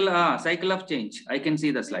 Cycle of change. I can see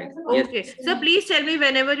the slide. Okay, yes. So please tell me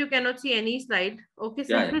whenever you cannot see any slide. Okay,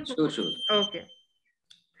 sir. Yeah, sure. Okay.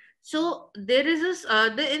 So there is this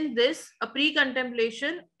in this a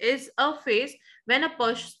pre-contemplation is a phase when a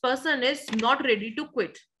person is not ready to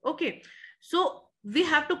quit. Okay, so we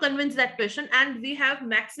have to convince that person, and we have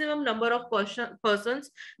maximum number of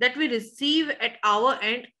persons that we receive at our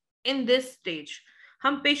end in this stage.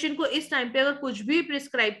 हम patient को इस time पे अगर कुछ भी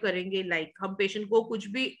prescribe करेंगे, like हम patient को कुछ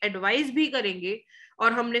भी एडवाइस भी करेंगे,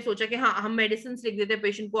 और हमने सोचा कि हाँ हम मेडिसिन लिख देते हैं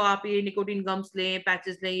पेशेंट को, आप ये निकोटीन गम्स लें,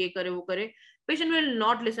 पैचेस लें, ये करें वो करें, patient will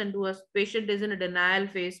not listen to us, patient is in a denial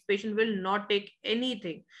phase, patient will not take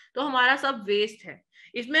anything. तो हमारा सब वेस्ट है।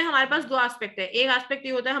 इसमें हमारे पास दो एस्पेक्ट है, एक एस्पेक्ट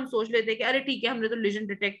ये होता है हम सोच लेते हैं कि अरे ठीक है हमने तो लीजन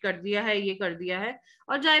डिटेक्ट कर दिया है, ये कर दिया है,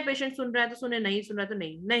 और चाहे पेशेंट सुन रहा है तो सुने, नहीं सुन रहा है तो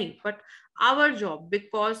नहीं, but our job,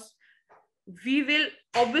 because we will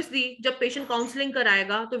obviously जब पेशेंट काउंसलिंग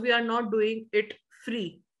कराएगा तो we are not doing it free,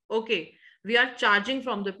 okay, we are charging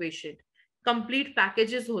from the patient, complete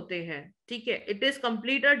packages होते हैं, ठीक है, इट इज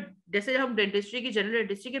कंप्लीट। जैसे हम डेंटिस्ट्री की, जनरल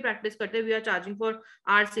डेंटिस्ट्री की प्रैक्टिस करते हैं, we are charging for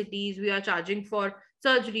RCTs, we are charging for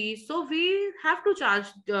surgery, so we have to charge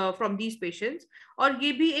from these patients. और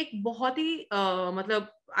ये भी एक बहुत ही मतलब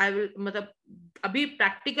अभी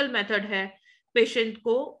प्रैक्टिकल मेथड है पेशेंट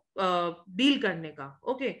को डील करने का,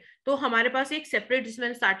 ओके। तो हमारे पास एक सेपरेट, जिसमें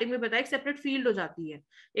मैंने स्टार्टिंग में बताया, एक सेपरेट फील्ड हो जाती है,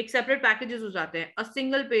 एक सेपरेट पैकेजेस हो जाते हैं। A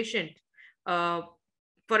single patient,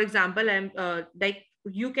 for example, like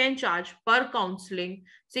you can charge per counseling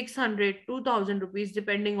 600 2,000 rupees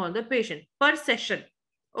depending on the patient per session,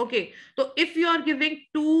 okay. So if you are giving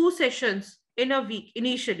 2 sessions in a week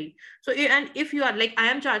initially, so and if you are like, I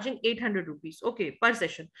am charging 800 rupees, okay, per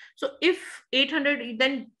session. So if 800,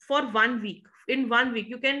 then for 1 week, in 1 week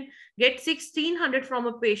you can get 1,600 from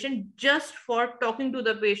a patient just for talking to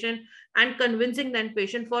the patient and convincing that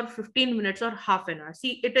patient for 15 minutes or half an hour.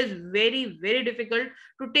 See, it is very, very difficult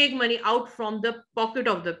to take money out from the pocket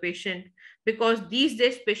of the patient, because these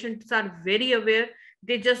days patients are very aware,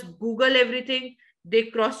 they just Google everything, they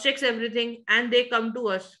cross checks everything and they come to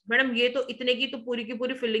us, madam ये तो इतने की तो पूरी की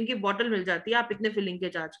पूरी filling की bottle मिल जाती है, आप इतने फिलिंग के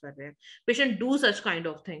चार्ज कर रहे हैं। Patient do such kind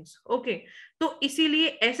of things, okay. तो इसीलिए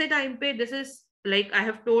ऐसे टाइम पे this is like I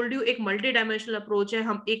have told you, एक multi dimensional approach है.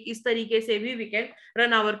 हम एक इस तरीके से भी we can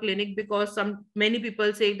run our clinic, because many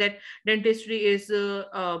people say that dentistry is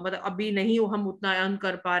मतलब अभी नहीं हम उतना earn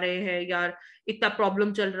कर पा रहे हैं यार, इतना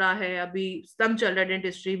प्रॉब्लम चल रहा है, अभी स्तंभ चल रहा है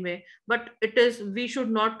डेंटिस्ट्री में. But it is, we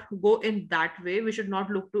should not go in that way, we should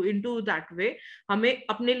not look to into that way. हमें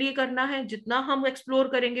अपने लिए करना है. जितना हम एक्सप्लोर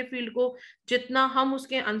करेंगे फील्ड को, जितना हम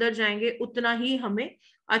उसके अंदर जाएंगे, उतना ही हमें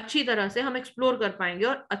अच्छी तरह से हम एक्सप्लोर कर पाएंगे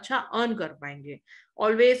और अच्छा अर्न कर पाएंगे.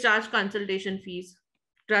 Always charge consultation fees.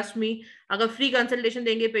 Trust me, अगर फ्री कंसल्टेशन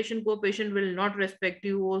देंगे पेशेंट को, patient will not respect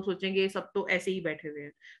you. वो सोचेंगे सब तो ऐसे ही बैठे हुए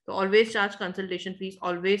हैं. तो always charge consultation fees,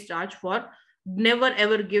 always charge for, never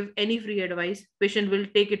ever give any free advice. Patient will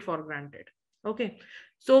take it for granted. Okay.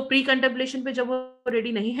 So pre contemplation पे जब वो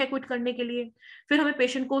रेडी नहीं है क्विट करने के लिए, फिर हमें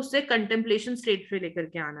पेशेंट को उससे कंटेम्पलेशन स्टेज पे लेकर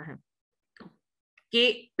के आना है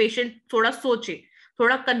कि पेशेंट थोड़ा सोचे,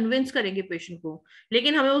 थोड़ा कन्विंस करेंगे पेशेंट को.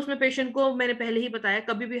 लेकिन हमें उसमें पेशेंट को, मैंने पहले ही बताया,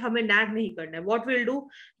 कभी भी हमें नैग नहीं करना है. What will do,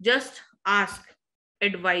 just ask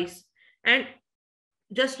advice and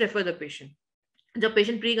just refer the patient. जब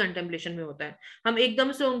पेशेंट प्री कंटेम्पलेशन में होता है, हम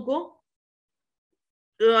एकदम से उनको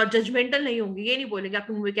जजमेंटल नहीं होंगे. ये नहीं बोलेंगे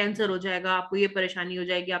आपके मुंह में कैंसर हो जाएगा, आपको ये परेशानी हो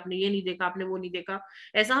जाएगी, आपने ये नहीं देखा, आपने वो नहीं देखा.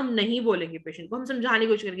 ऐसा हम नहीं बोलेंगे पेशेंट को. हम समझाने की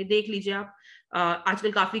कोशिश करेंगे, देख लीजिए आप,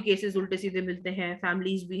 आजकल काफी केसेस उल्टे सीधे मिलते हैं,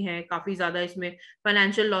 फैमिलीज भी हैं, काफी ज्यादा इसमें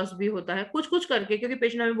फाइनेंशियल लॉस भी होता है, कुछ कुछ करके. क्योंकि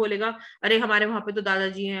पेशेंट हमें बोलेगा, अरे हमारे वहां पे तो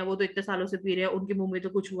दादाजी हैं, वो तो इतने सालों से पी रहे हैं, उनके मुंह में तो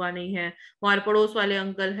कुछ हुआ नहीं है. हमारे पड़ोस वाले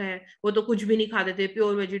अंकल हैं, वो तो कुछ भी नहीं खाते थे,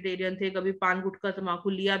 प्योर वेजिटेरियन थे, कभी पान गुटखा तम्बाकू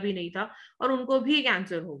लिया भी नहीं था, और उनको भी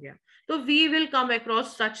कैंसर हो गया. So we will come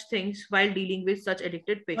across such things while dealing with such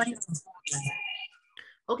addicted patients.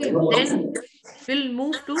 Okay, then we'll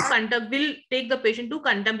move to we'll take the patient to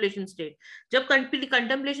contemplation state. जब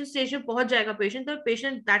contemplation stage में पहुंच जाएगा patient, तो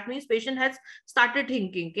patient, that means patient has started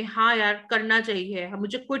thinking कि हाँ यार करना चाहिए,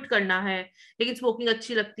 मुझे क्विट करना है, लेकिन स्मोकिंग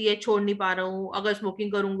अच्छी लगती है, छोड़ नहीं पा रहा हूँ. अगर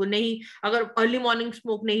स्मोकिंग करूंगा नहीं, अगर अर्ली मॉर्निंग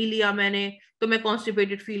स्मोक नहीं लिया मैंने, तो मैं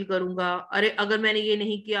कॉन्स्टिपेटेड फील करूंगा. अरे अगर मैंने ये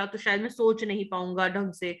नहीं किया तो शायद मैं सोच नहीं पाऊंगा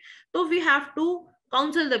ढंग से. तो we have to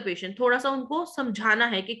counsel the patient, थोड़ा सा उनको समझाना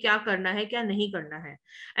है कि क्या करना है, क्या नहीं करना है.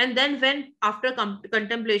 And then when after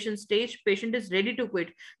contemplation stage patient is ready to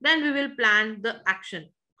quit, then we will plan the action,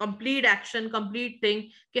 complete thing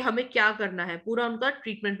कि हमें क्या करना है. पूरा उनका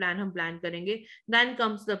ट्रीटमेंट प्लान हम प्लान करेंगे. Then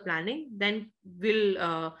comes the planning, then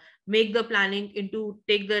we'll make the planning into,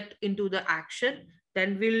 take that into the action.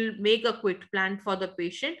 Then we'll make a quit plan for the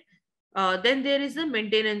patient. Then there is a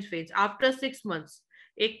maintenance phase after 6 months.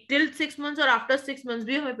 एक till 6 months और after 6 months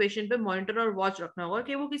भी हमें patient पे monitor और watch रखना होगा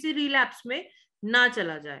कि वो किसी रिलैप्स में ना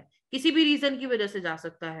चला जाए. किसी भी रीजन की वजह से जा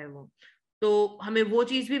सकता है वो, तो हमें वो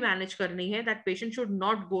चीज भी मैनेज करनी है. That patient should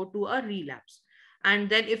not go to a relapse. And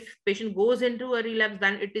then if patient goes into a relapse,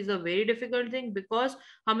 then it is a very difficult thing, because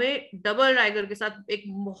हमें डबल राइगर के साथ एक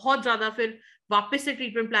बहुत ज्यादा फिर वापस से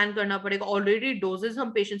ट्रीटमेंट प्लान करना पड़ेगा. ऑलरेडी डोजेस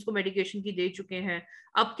हम पेशेंट्स को मेडिकेशन की दे चुके हैं,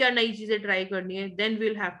 अब क्या नई चीजें ट्राई करनी है. Then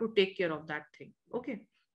we'll have to take care of that thing. Okay,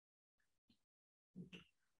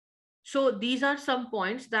 so these are some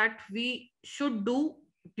points that we should do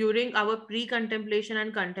during our pre-contemplation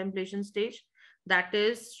and contemplation stage. That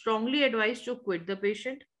is, strongly advised to quit the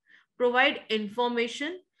patient, provide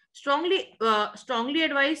information. Strongly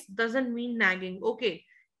advised doesn't mean nagging. Okay,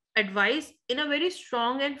 advice in a very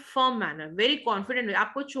strong and firm manner, very confident way.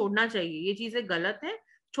 आपको छोड़ना चाहिए, ये चीजें गलत है,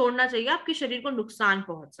 छोड़ना चाहिए, आपके शरीर को नुकसान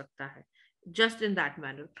पहुंच सकता है. Just in that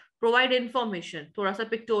manner. Provide information, थोड़ा सा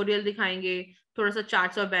पिक्टोरियल दिखाएंगे, थोड़ा सा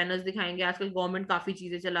चार्ट्स और बैनर्स दिखाएंगे. आजकल गवर्नमेंट काफी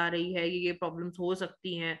चीजें चला रही है, ये प्रॉब्लम्स हो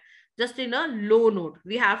सकती हैं. Just in a low note,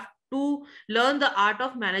 we have to learn the art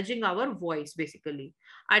of managing our voice. Basically,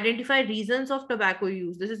 identify reasons of tobacco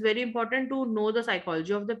use. This is very important to know the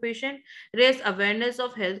psychology of the patient. Raise awareness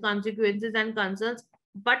of health consequences and concerns,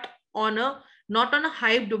 but on a, not on a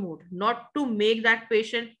hyped mood, not to make that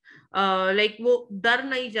patient like वो डर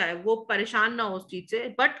नहीं जाए, वो परेशान ना हो उस चीज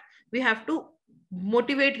से. But we have to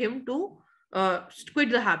motivate him to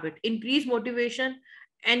quit the habit. Increase motivation,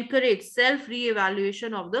 encourage self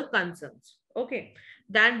re-evaluation of the concerns. Okay,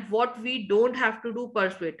 then what we don't have to do,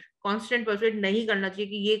 persuade. Constant persuade नहीं करना चाहिए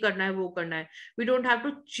कि ये करना है वो करना है. We don't have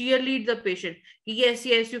to cheerlead the patient कि yes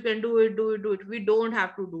yes you can do it, do it, do it. We don't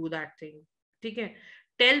have to do that thing. ठीक है.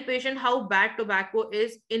 Tell patient how bad tobacco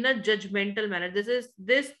is in a judgmental manner.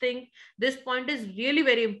 This point is really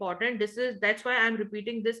very important. That's why I'm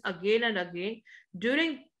repeating this again and again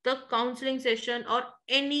during the counseling session or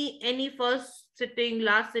any first sitting,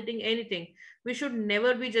 last sitting, anything. We should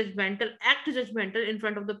never be judgmental, act judgmental in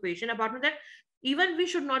front of the patient. Apart from that, even we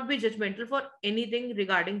should not be judgemental for anything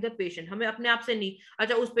regarding the patient. हमें अपने आप से नहीं,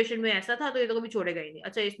 अच्छा उस patient में ऐसा था तो ये तो कभी छोड़ेगा ही नहीं,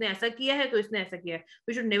 अच्छा इसने ऐसा किया है तो इसने ऐसा किया है.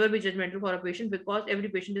 We should never be judgemental for a patient because every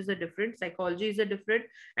patient is a different, psychology is a different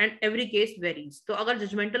and every case varies. तो अगर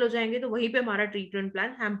जजमेंटल हो जाएंगे तो वहीं पे हमारा ट्रीटमेंट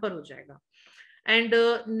प्लान हैम्पर हो जाएगा. And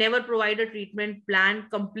never provide a treatment plan,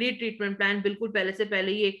 complete treatment plan बिल्कुल पहले से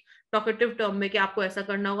पहले ही एक टॉकेटिव टर्म में कि आपको ऐसा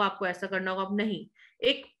करना होगा, आपको ऐसा करना होगा. अब नहीं,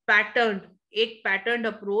 एक पैटर्न, एक pattern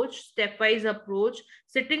approach, step wise approach,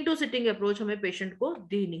 sitting to sitting approach हमें पेशेंट को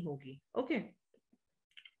देनी होगी. Okay.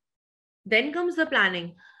 Then comes the planning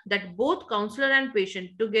that both counselor and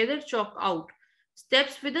patient together chalk out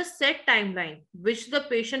steps with a set timeline which the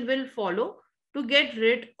patient will follow to get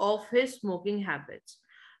rid of his smoking habits.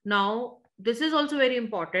 Now this is also very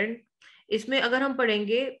important. इसमें अगर हम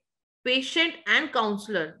पढ़ेंगे patient and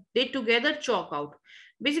counselor they together chalk out.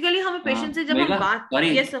 Basically हमें patient से जब हम Megha, बात, sorry,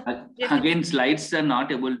 yes sir, yes again slides are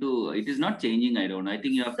not able to, it is not changing, I don't know, I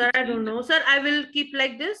think you have sir, to I change don't that. know sir, I will keep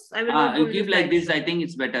like this, I will not You go in a keep like this, slideshow. I think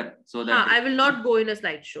it's better so हाँ, that I will not go in a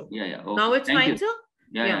slideshow. yeah, Now okay, it's thank fine you. sir.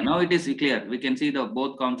 Yeah, now it is clear, we can see the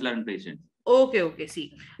both counselor and patient. Okay,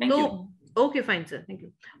 see. Thank you. Okay, fine, sir. Thank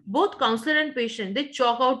you. Both counselor and patient they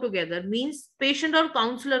chalk out together means patient और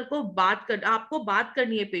counselor को आपको बात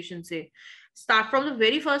करनी है patient से. Start from the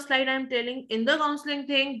very first slide. I am telling in the counseling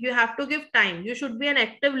thing you have to give time. You should be an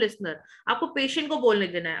active listener. आपको patient को बोलने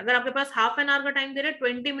देना है. अगर आपके पास half an hour का time दे रहे हैं,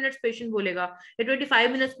 20 minutes patient बोलेगा या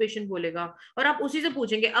 25 minutes patient बोलेगा और आप उसी से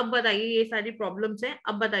पूछेंगे अब बताइए ये सारी problems हैं,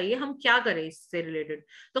 अब बताइए हम क्या करें इससे related.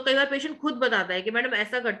 तो कई बार patient खुद बताता है कि मैडम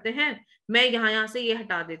ऐसा करते हैं, मैं यहाँ से ये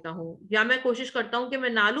हटा देता हूँ, या मैं कोशिश करता हूँ कि मैं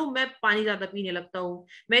ना लूं, मैं पानी ज्यादा पीने लगता हूँ,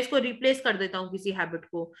 मैं इसको रिप्लेस कर देता हूँ किसी हैबिट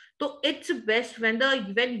को. तो it's best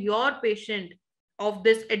when your patient of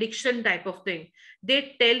this addiction type of thing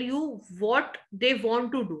they tell you what they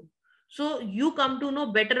want to do, so you come to know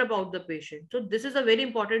better about the patient. So this is a very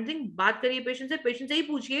important thing. बात करिए patient से ही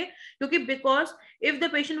पूछिए, क्योंकि because if the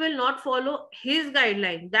patient will not follow his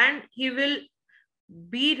guideline then he will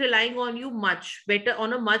be relying on you much better,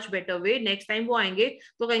 on a much better way. Next time वो आएंगे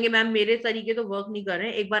तो कहेंगे ma'am मेरे तरीके तो वर्क नहीं कर रहे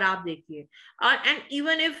हैं, एक बार आप देखिए. एंड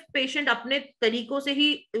इवन इफ पेशेंट अपने तरीकों से ही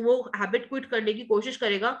वो हैबिट क्विट करने की कोशिश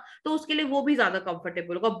करेगा तो उसके लिए वो भी ज्यादा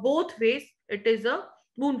कंफर्टेबल होगा. Both ways it is a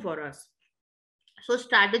boon for us. So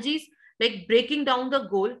strategies like breaking down the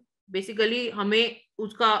goal, basically हमें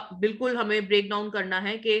उसका बिल्कुल हमें ब्रेक डाउन करना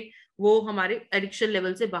है कि वो हमारे एडिक्शन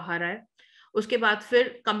लेवल से बाहर आए. उसके बाद फिर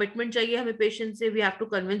कमिटमेंट चाहिए हमें पेशेंट से. We have to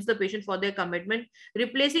convince the patient for their commitment.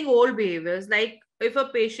 Replacing old behaviours like if a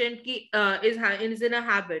patient is in a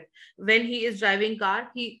habit when he is driving car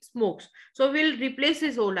he smokes, so we'll replace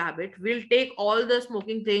his old habit. We'll take all the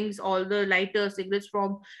smoking things, all the lighter cigarettes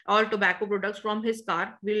from or tobacco products from his car.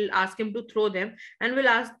 We'll ask him to throw them and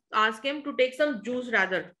we'll ask him to take some juice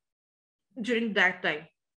rather during that time.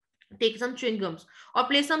 Take some chewing gums or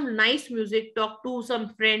play some nice music, talk to some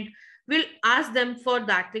friend. We'll ask them for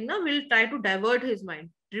that thing. Now we'll try to divert his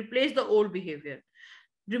mind, replace the old behavior.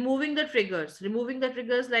 Removing the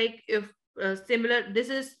triggers like if similar,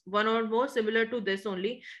 this is one or more similar to this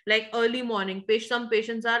only, like early morning. Some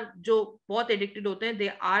patients are जो बहुत addicted होते हैं,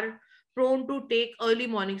 they are prone to take early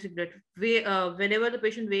morning cigarette. Whenever the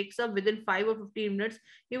patient wakes up within 5 or 15 minutes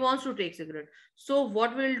he wants to take cigarette. So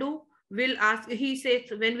what we'll do, we'll ask, he says,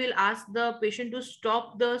 when we'll ask the patient to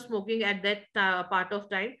stop the smoking at that part of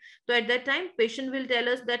time, so at that time patient will tell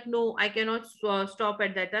us that no, I cannot stop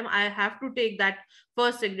at that time, I have to take that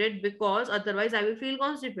first cigarette because otherwise I will feel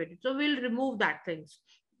constipated. So we'll remove that things.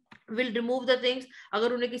 Will remove the things.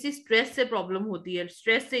 अगर उन्हें किसी stress से problem होती है,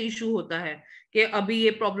 stress से issue होता है कि अभी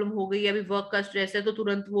ये प्रॉब्लम हो गई, अभी वर्क का स्ट्रेस है, तो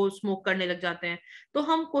तुरंत वो स्मोक करने लग जाते हैं, तो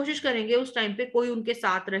हम कोशिश करेंगे उस टाइम पे कोई उनके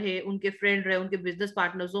साथ रहे, उनके फ्रेंड रहे, उनके बिजनेस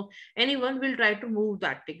पार्टनर्स हो, anyone will try to move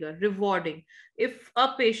that trigger. Rewarding. if a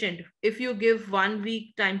patient, if you give 1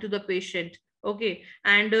 week time to the patient, okay,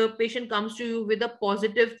 and a patient comes to you with a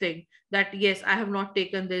positive thing that yes, I have not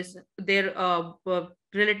taken this, their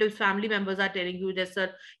relatives, family members are telling you that sir,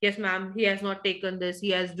 yes ma'am, he has not taken this, he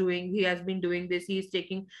has been doing this, he is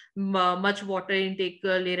taking much water intake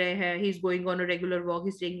le rahe hai, he's going on a regular walk,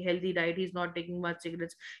 he's taking healthy diet, he's not taking much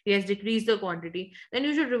cigarettes, he has decreased the quantity, then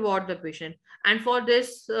you should reward the patient. And for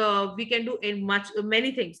this we can do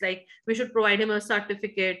many things, like we should provide him a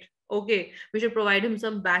certificate, okay, we should provide him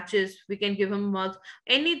some batches, we can give him mugs,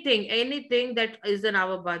 anything that is in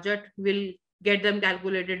our budget, will get them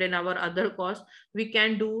calculated in our other costs. We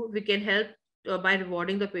can help by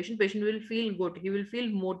rewarding the patient will feel good, he will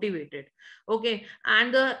feel motivated, okay.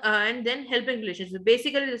 And then helping relationships,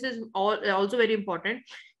 basically this is also very important.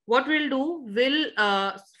 What we'll do, will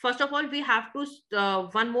first of all we have to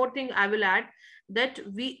one more thing I will add, that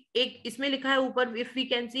we, एक इसमें लिखा है ऊपर, if we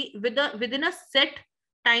can see within a set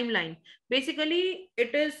timeline. Basically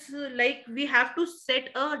it is like we have to set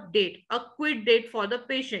a date, a quit date for the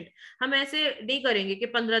patient. हम ऐसे नहीं करेंगे कि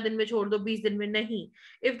 15 दिन में छोड़ दो, 20 दिन में नहीं.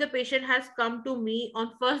 If the patient has come to me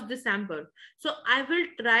on 1st December, so I will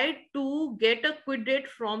try to get a quit date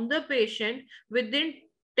from the patient within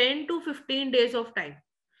 10 to 15 days of time.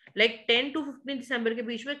 Like 10 to 15 December के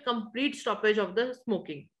बीच में complete stoppage of the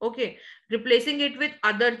smoking. Okay, replacing it with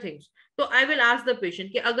other things. तो I will ask the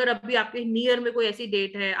patient कि अगर अभी आपके near में कोई ऐसी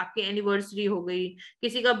डेट है, आपकी एनिवर्सरी हो गई,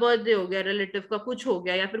 किसी का बर्थडे हो गया, रिलेटिव का कुछ हो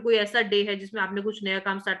गया, या फिर कोई ऐसा डे है जिसमें आपने कुछ नया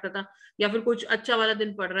काम स्टार्ट करता, या फिर कुछ अच्छा वाला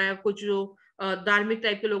दिन पड़ रहा है, कुछ जो धार्मिक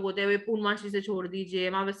टाइप के लोग होते हैं वे पूर्णमासी से छोड़ दीजिए,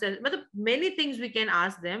 अमावस्या, मतलब many things we can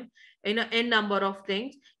ask them in number of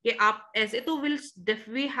things कि आप ऐसे, तो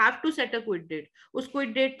we have to set a quit date. उस क्विट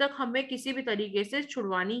डेट तक हमें किसी भी तरीके से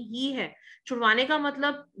छुड़वानी ही है. छुड़वाने का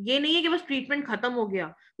मतलब ये नहीं है कि बस ट्रीटमेंट खत्म हो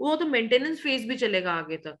गया, वो तो मेंटेनेंस फेज भी चलेगा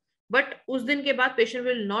आगे तक, बट उस दिन के बाद patient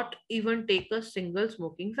will not even take a single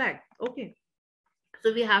smoking fag. Okay,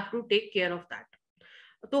 so we have to take care of that.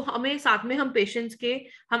 तो हमें साथ में हम पेशेंट्स के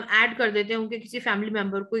हम ऐड कर देते हैं उनके किसी फैमिली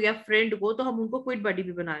मेंबर को या फ्रेंड को, तो हम उनको क्विट बडी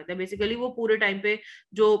भी बना देते हैं. बेसिकली वो पूरे टाइम पे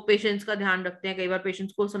जो पेशेंट्स का ध्यान रखते हैं, कई बार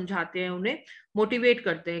पेशेंट्स को समझाते हैं, उन्हें मोटिवेट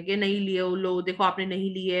करते हैं कि नहीं लिए लो, देखो आपने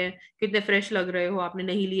नहीं लिए, कितने फ्रेश लग रहे हो, आपने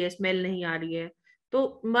नहीं लिए, स्मेल नहीं आ रही है.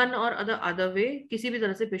 तो वन और अदर वे किसी भी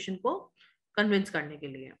तरह से पेशेंट को कन्विंस करने के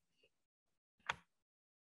लिए.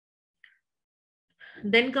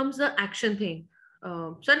 Then comes the action thing.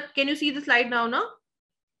 Sir, can you see the slide now? No?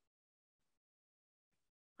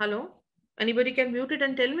 Hello? Anybody can mute it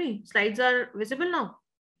and tell me. Slides are visible now?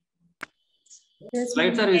 Yes,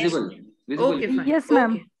 slides are visible. Okay, fine. Yes,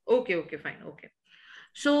 ma'am. Okay, fine. Okay.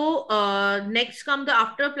 So next come the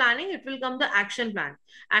after planning, it will come the action plan.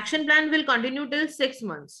 Action plan will continue till 6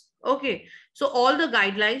 months. Okay. So all the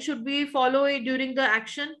guidelines should be followed during the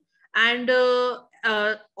action, and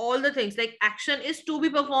all the things like action is to be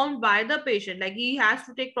performed by the patient. Like he has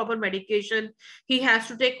to take proper medication. He has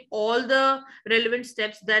to take all the relevant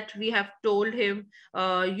steps that we have told him,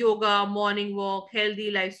 yoga, morning walk,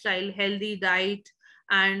 healthy lifestyle, healthy diet,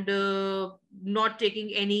 and not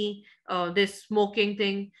taking any this smoking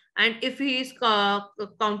thing. And if he is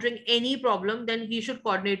countering any problem, then he should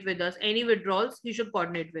coordinate with us. Any withdrawals, he should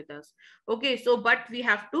coordinate with us. Okay, so but we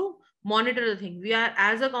have to monitor the thing. We are,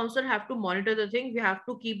 as a counselor, have to monitor the thing. We have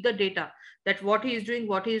to keep the data that what he is doing,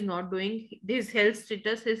 what he is not doing, his health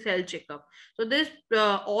status, his health checkup. So this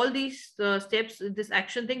all these steps, this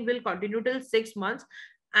action thing will continue till 6 months,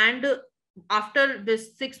 and after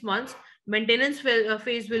this 6 months, maintenance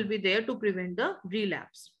phase will be there to prevent the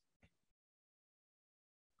relapse.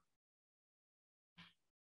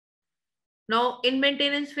 Now in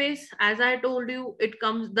maintenance phase, as I told you, it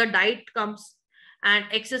comes, the diet comes and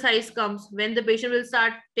exercise comes. When the patient will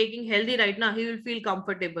start taking healthy right now, he will feel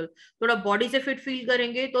comfortable. थोड़ा body से fit feel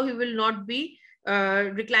करेंगे तो he will not be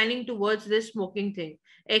reclining towards this smoking thing.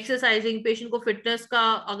 Exercising, patient को fitness का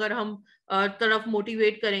अगर हम तरफ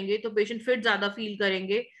motivate करेंगे तो patient fit ज़्यादा feel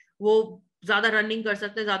करेंगे, वो ज्यादा रनिंग कर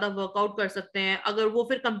सकते हैं, ज्यादा वर्कआउट कर सकते हैं. अगर वो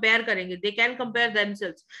फिर कंपेयर करेंगे, they can compare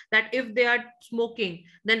themselves that if they are smoking,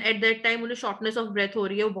 then at that time उन्हें शॉर्टनेस ऑफ ब्रेथ हो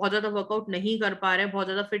रही है, वो बहुत ज्यादा वर्कआउट नहीं कर पा रहे हैं, बहुत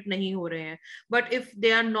ज्यादा फिट नहीं हो रहे हैं. But if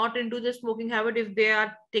they are not into the smoking habit, if they are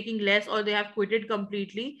taking less और they have quoted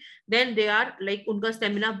completely, then they are like उनका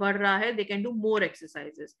स्टेमिना बढ़ रहा है, they can do more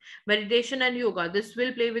exercises. Meditation and yoga, this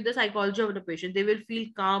will play with the psychology of the patient. They will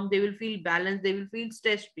feel calm, they will feel balanced, they will feel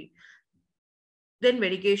stress free. Then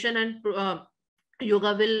medication and yoga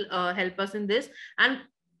will help us in this, and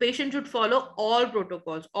patient should follow all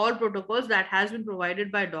protocols that has been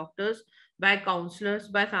provided by doctors, by counselors,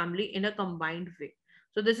 by family in a combined way.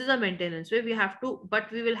 So this is a maintenance way. We have to,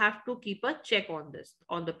 but we will have to keep a check on this,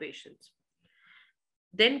 on the patients.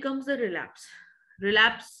 Then comes the relapse.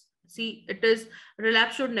 See, it is,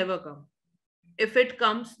 relapse should never come. If it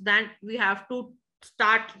comes, then we have to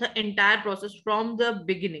start the entire process from the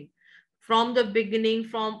beginning,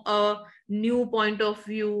 from a new point of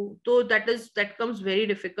view. So that comes very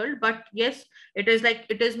difficult, but yes, it is like,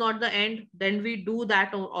 it is not the end. Then we do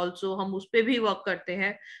that also, hum us pe bhi work karte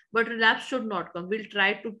hain, but relapse should not come. We'll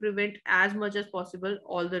try to prevent as much as possible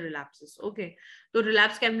all the relapses. Okay, so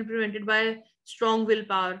relapse can be prevented by strong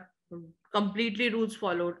willpower, completely rules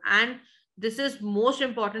followed, and this is most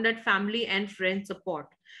important, that family and friend support.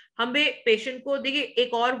 हमें patient को देखिए,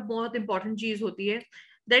 एक और बहुत important चीज होती है,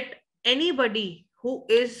 that anybody who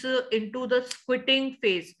is into the quitting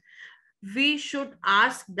phase, we should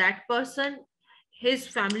ask that person, his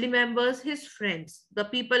family members, his friends, the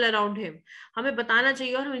people around him, हमें बताना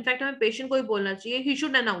चाहिए. और इनफैक्ट हमें पेशेंट को ही बोलना चाहिए, he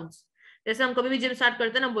should announce जैसे हम कभी भी जिम स्टार्ट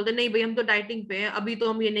करते हैं ना, बोलते हैं नहीं भाई हम तो डाइटिंग पे हैं, अभी तो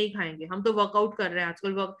हम ये नहीं खाएंगे, हम तो वर्कआउट कर रहे हैं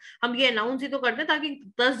आजकल, हम ये अनाउंस ही तो करते हैं ताकि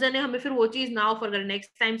 10 जने हमें फिर वो चीज ना ऑफर करें।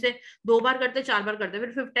 नेक्स्ट टाइम से 2 बार करते, 4 बार करते,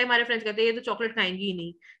 फिर 5th टाइम हमारे फ्रेंड्स कहते हैं ये तो चॉकलेट खाएंगी ही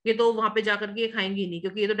नहीं, ये तो वहां पे जाकर के ये खाएंगी ही नहीं,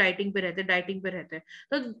 क्योंकि ये तो डाइटिंग पे रहते हैं, डाइटिंग पे रहते हैं।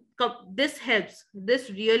 तो this helps, this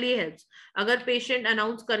really helps. अगर पेशेंट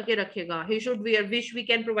अनाउंस करके रखेगा, he should wear, which we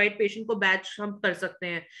can provide patient को बैच हम कर सकते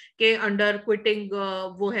हैं कि अंडर क्विटिंग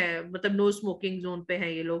वो है, मतलब नो स्मोकिंग जोन पे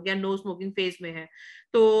है ये लोग, या नो स्मोकिंग फेज में है,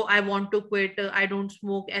 तो I want to quit, I don't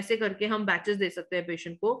smoke, ऐसे करके हम बैचेस दे सकते हैं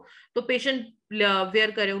पेशेंट को। तो पेशेंट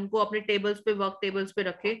वेयर करे, उनको अपने टेबल्स पे, वर्क टेबल्स पे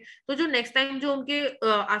रखे, तो जो नेक्स्ट टाइम जो उनके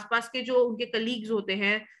आसपास के जो उनके कलीग्स होते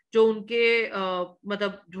हैं, जो उनके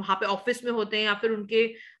मतलब वहां पे ऑफिस में होते हैं या फिर उनके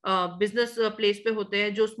बिजनेस प्लेस पे होते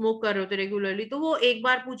हैं जो स्मोक कर रहे होते हैं रेगुलरली, तो वो एक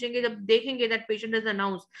बार पूछेंगे, जब देखेंगे that patient has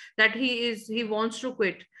announce that he wants to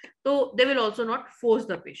quit, तो they will also not force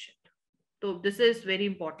the patient. तो this is very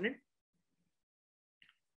important.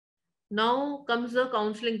 Now comes the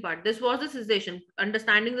counseling part. This was the cessation,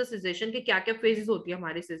 understanding the cessation कि क्या क्या phases होती है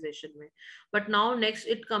हमारे cessation में. But now next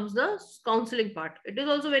it comes the counseling part. It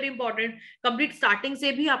is also very important. Complete starting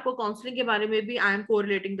से भी आपको counseling के बारे में भी I am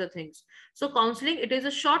correlating the things. So counseling, it is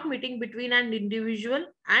a short meeting between an individual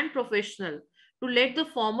and professional to let the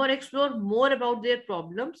former explore more about their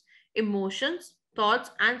problems, emotions,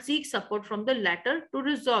 thoughts, and seek support from the latter to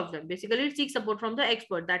resolve them. Basically, it seeks support from the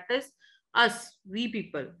expert, that is us, we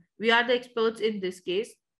people. We are the experts in this case.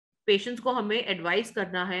 Patients को हमें advice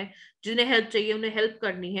करना है, जिन्हें help चाहिए उन्हें help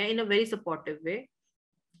करनी है इन a very supportive way.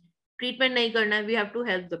 Treatment नहीं करना है, we have to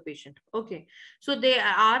help the patient. Okay, so they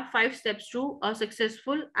are 5 steps to a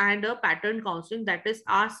successful and a pattern counselling, that is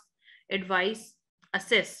ask, advice,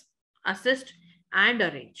 assess, assist, and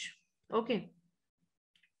arrange. Okay,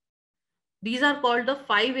 these are called the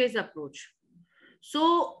 5 ways approach. So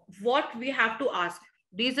what we have to ask,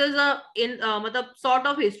 this is a in मतलब sort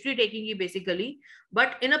of history taking he basically,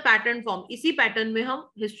 but in a pattern form. इसी pattern में हम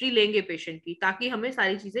history लेंगे patient की, ताकि हमें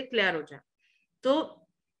सारी चीजें clear हो जाए. तो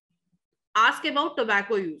ask about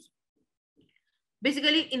tobacco use.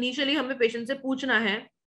 Basically initially हमें patient से पूछना है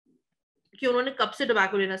कि उन्होंने कब से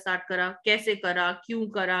tobacco लेना start करा, कैसे करा, क्यों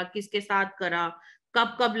करा, किसके साथ करा,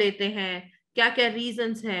 कब कब लेते हैं, क्या क्या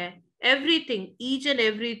reasons हैं, एवरीथिंग, ईच एंड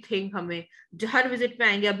एवरीथिंग. हमें हर विजिट पे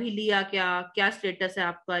आएंगे, अभी लिया क्या, क्या स्टेटस है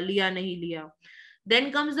आपका, लिया नहीं लिया. Then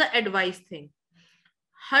comes the advice thing.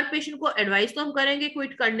 Her patient को एडवाइस तो हम करेंगे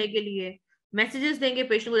क्विट करने के लिए, मैसेजेस देंगे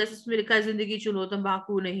पेशेंट को, जैसे इसमें लिखा है जिंदगी चुनो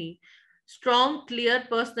तंबाकू नहीं. स्ट्रॉन्ग, क्लियर,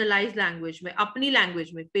 पर्सनलाइज लैंग्वेज में, अपनी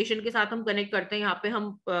लैंग्वेज में पेशेंट के साथ हम कनेक्ट करते हैं. यहाँ पे हम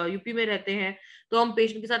यूपी में रहते हैं तो हम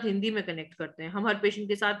पेशेंट के साथ हिंदी में कनेक्ट करते हैं. हम हर पेशेंट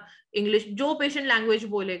के साथ इंग्लिश, जो पेशेंट लैंग्वेज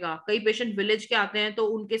बोलेगा, कई पेशेंट विलेज के आते हैं तो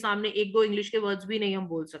उनके सामने 1-2 इंग्लिश के वर्ड्स भी नहीं हम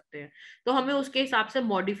बोल सकते हैं, तो हमें उसके हिसाब से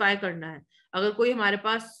मॉडिफाई करना है. अगर कोई हमारे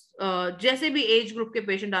पास जैसे भी एज ग्रुप के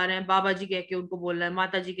पेशेंट आ रहे हैं, बाबा जी कह के उनको बोलना है,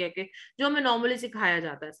 माता जी कह के, जो हमें नॉर्मली सिखाया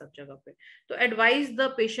जाता है सब जगह पे. तो advise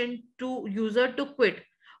the patient to user to quit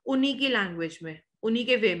उन्हीं की लैंग्वेज में, उन्हीं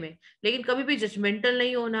के वे में, लेकिन कभी भी जजमेंटल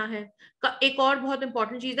नहीं होना है. एक और बहुत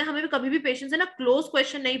इंपॉर्टेंट चीज है, हमें कभी भी पेशेंट से ना क्लोज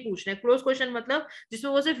क्वेश्चन नहीं पूछना है. क्लोज क्वेश्चन मतलब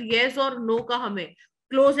जिसमें वो सिर्फ येस और नो का, हमें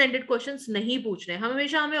क्लोज एंडेड क्वेश्चंस नहीं पूछने.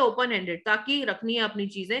 हमेशा हमें ओपन एंडेड, ताकि रखनी है अपनी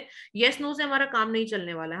चीजें. येस नो से हमारा काम नहीं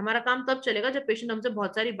चलने वाला है. हमारा काम तब चलेगा जब पेशेंट हमसे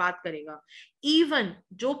बहुत सारी बात करेगा. इवन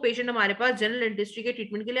जो पेशेंट हमारे पास जनरल डेंटिस्ट्री के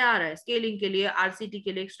ट्रीटमेंट के लिए आ रहा है, स्केलिंग के लिए, आरसीटी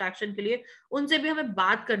के लिए, एक्सट्रैक्शन के लिए, उनसे भी हमें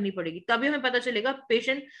बात करनी पड़ेगी. तभी हमें पता चलेगा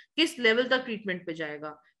पेशेंट किस लेवल तक ट्रीटमेंट पे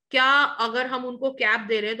जाएगा. क्या अगर हम उनको कैप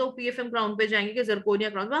दे रहे हैं तो पीएफएम क्राउन पे जाएंगे कि जरकोनिया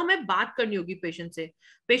क्राउन पे, हमें बात करनी होगी पेशेंट से.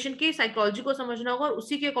 पेशेंट की साइकोलॉजी को समझना होगा और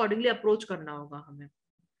उसी के अकॉर्डिंगली अप्रोच करना होगा हमें.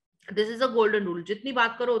 This is a golden rule, जितनी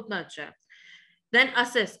बात करो उतना अच्छा है. Then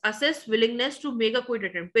assess willingness to make a quit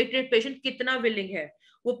attempt. Patient कितना विलिंग है,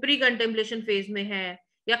 वो प्री कंटेम्पलेशन फेज में है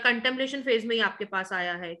या कंटेम्पलेशन फेज में ही आपके पास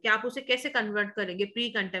आया है, कि आप उसे कैसे कन्वर्ट करेंगे प्री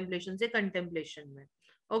कंटेम्पलेशन से कंटेम्पलेशन में.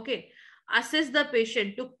 Okay, assess the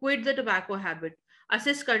patient to quit the tobacco habit.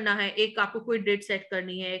 Assess करना है, एक आपको क्विट डेट सेट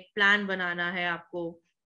करनी है, एक प्लान बनाना है, आपको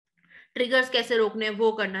ट्रिगर्स कैसे रोकने हैं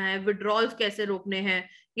वो करना है, विड्रॉल्स कैसे रोकने हैं,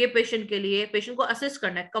 ये पेशेंट के लिए पेशेंट को असिस्ट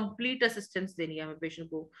करना है, कंप्लीट असिस्टेंस देनी है हमें पेशेंट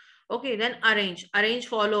को. Okay, then arrange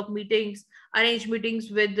follow up meetings, arrange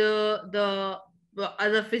meetings with the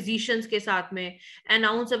other physicians के साथ में,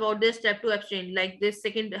 announce about their step to abstain, like this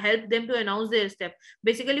second, help them to announce their step.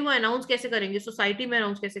 Basically वो announce कैसे करेंगे, सोसाइटी में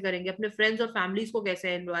announce कैसे करेंगे, अपने फ्रेंड्स और फैमिलीज को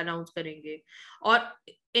कैसे announce करेंगे, और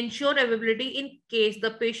ensure availability in case the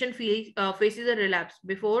patient faces a relapse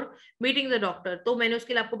before meeting the doctor. तो मैंने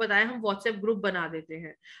उसके लिए आपको बताया हम व्हाट्सएप ग्रुप बना देते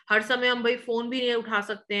हैं. हर समय हम भाई फोन भी नहीं उठा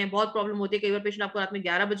सकते हैं, बहुत प्रॉब्लम होती है. कई बार पेशेंट आपको रात में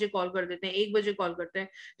 11 बजे कॉल कर देते हैं, 1 बजे कॉल करते हैं.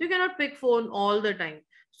 You can not pick phone all the time.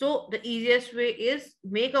 So the easiest way is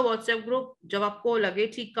make a WhatsApp group. जब आपको लगे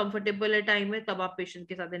ठीक कंफर्टेबल है टाइम में, तब आप पेशेंट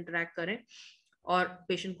के साथ इंटरेक्ट करें और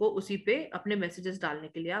पेशेंट को उसी पे अपने मैसेजेस डालने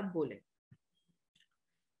के लिए आप बोलें.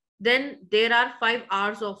 Then there are 5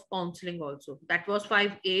 hours of counseling also. That was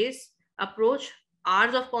 5 A's approach.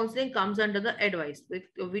 Hours of counseling comes under the advice.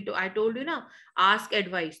 I told you ना, ask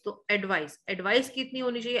advice. तो advice कितनी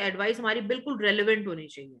होनी चाहिए? Advice हमारी बिल्कुल relevant होनी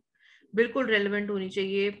चाहिए, बिल्कुल relevant होनी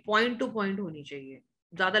चाहिए, point to point होनी चाहिए,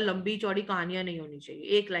 ज्यादा लंबी चौड़ी कहानियां नहीं होनी चाहिए,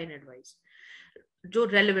 एक लाइन एडवाइस जो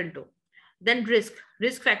relevant हो. Then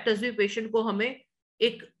risk factors भी पेशेंट को हमें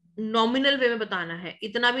एक नॉमिनल वे में बताना है.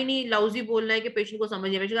 इतना भी नहीं लाउजी बोलना है कि पेशेंट को समझ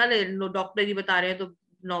नहीं, डॉक्टर ही बता रहे हैं तो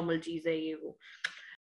नॉर्मल चीज है ये वो.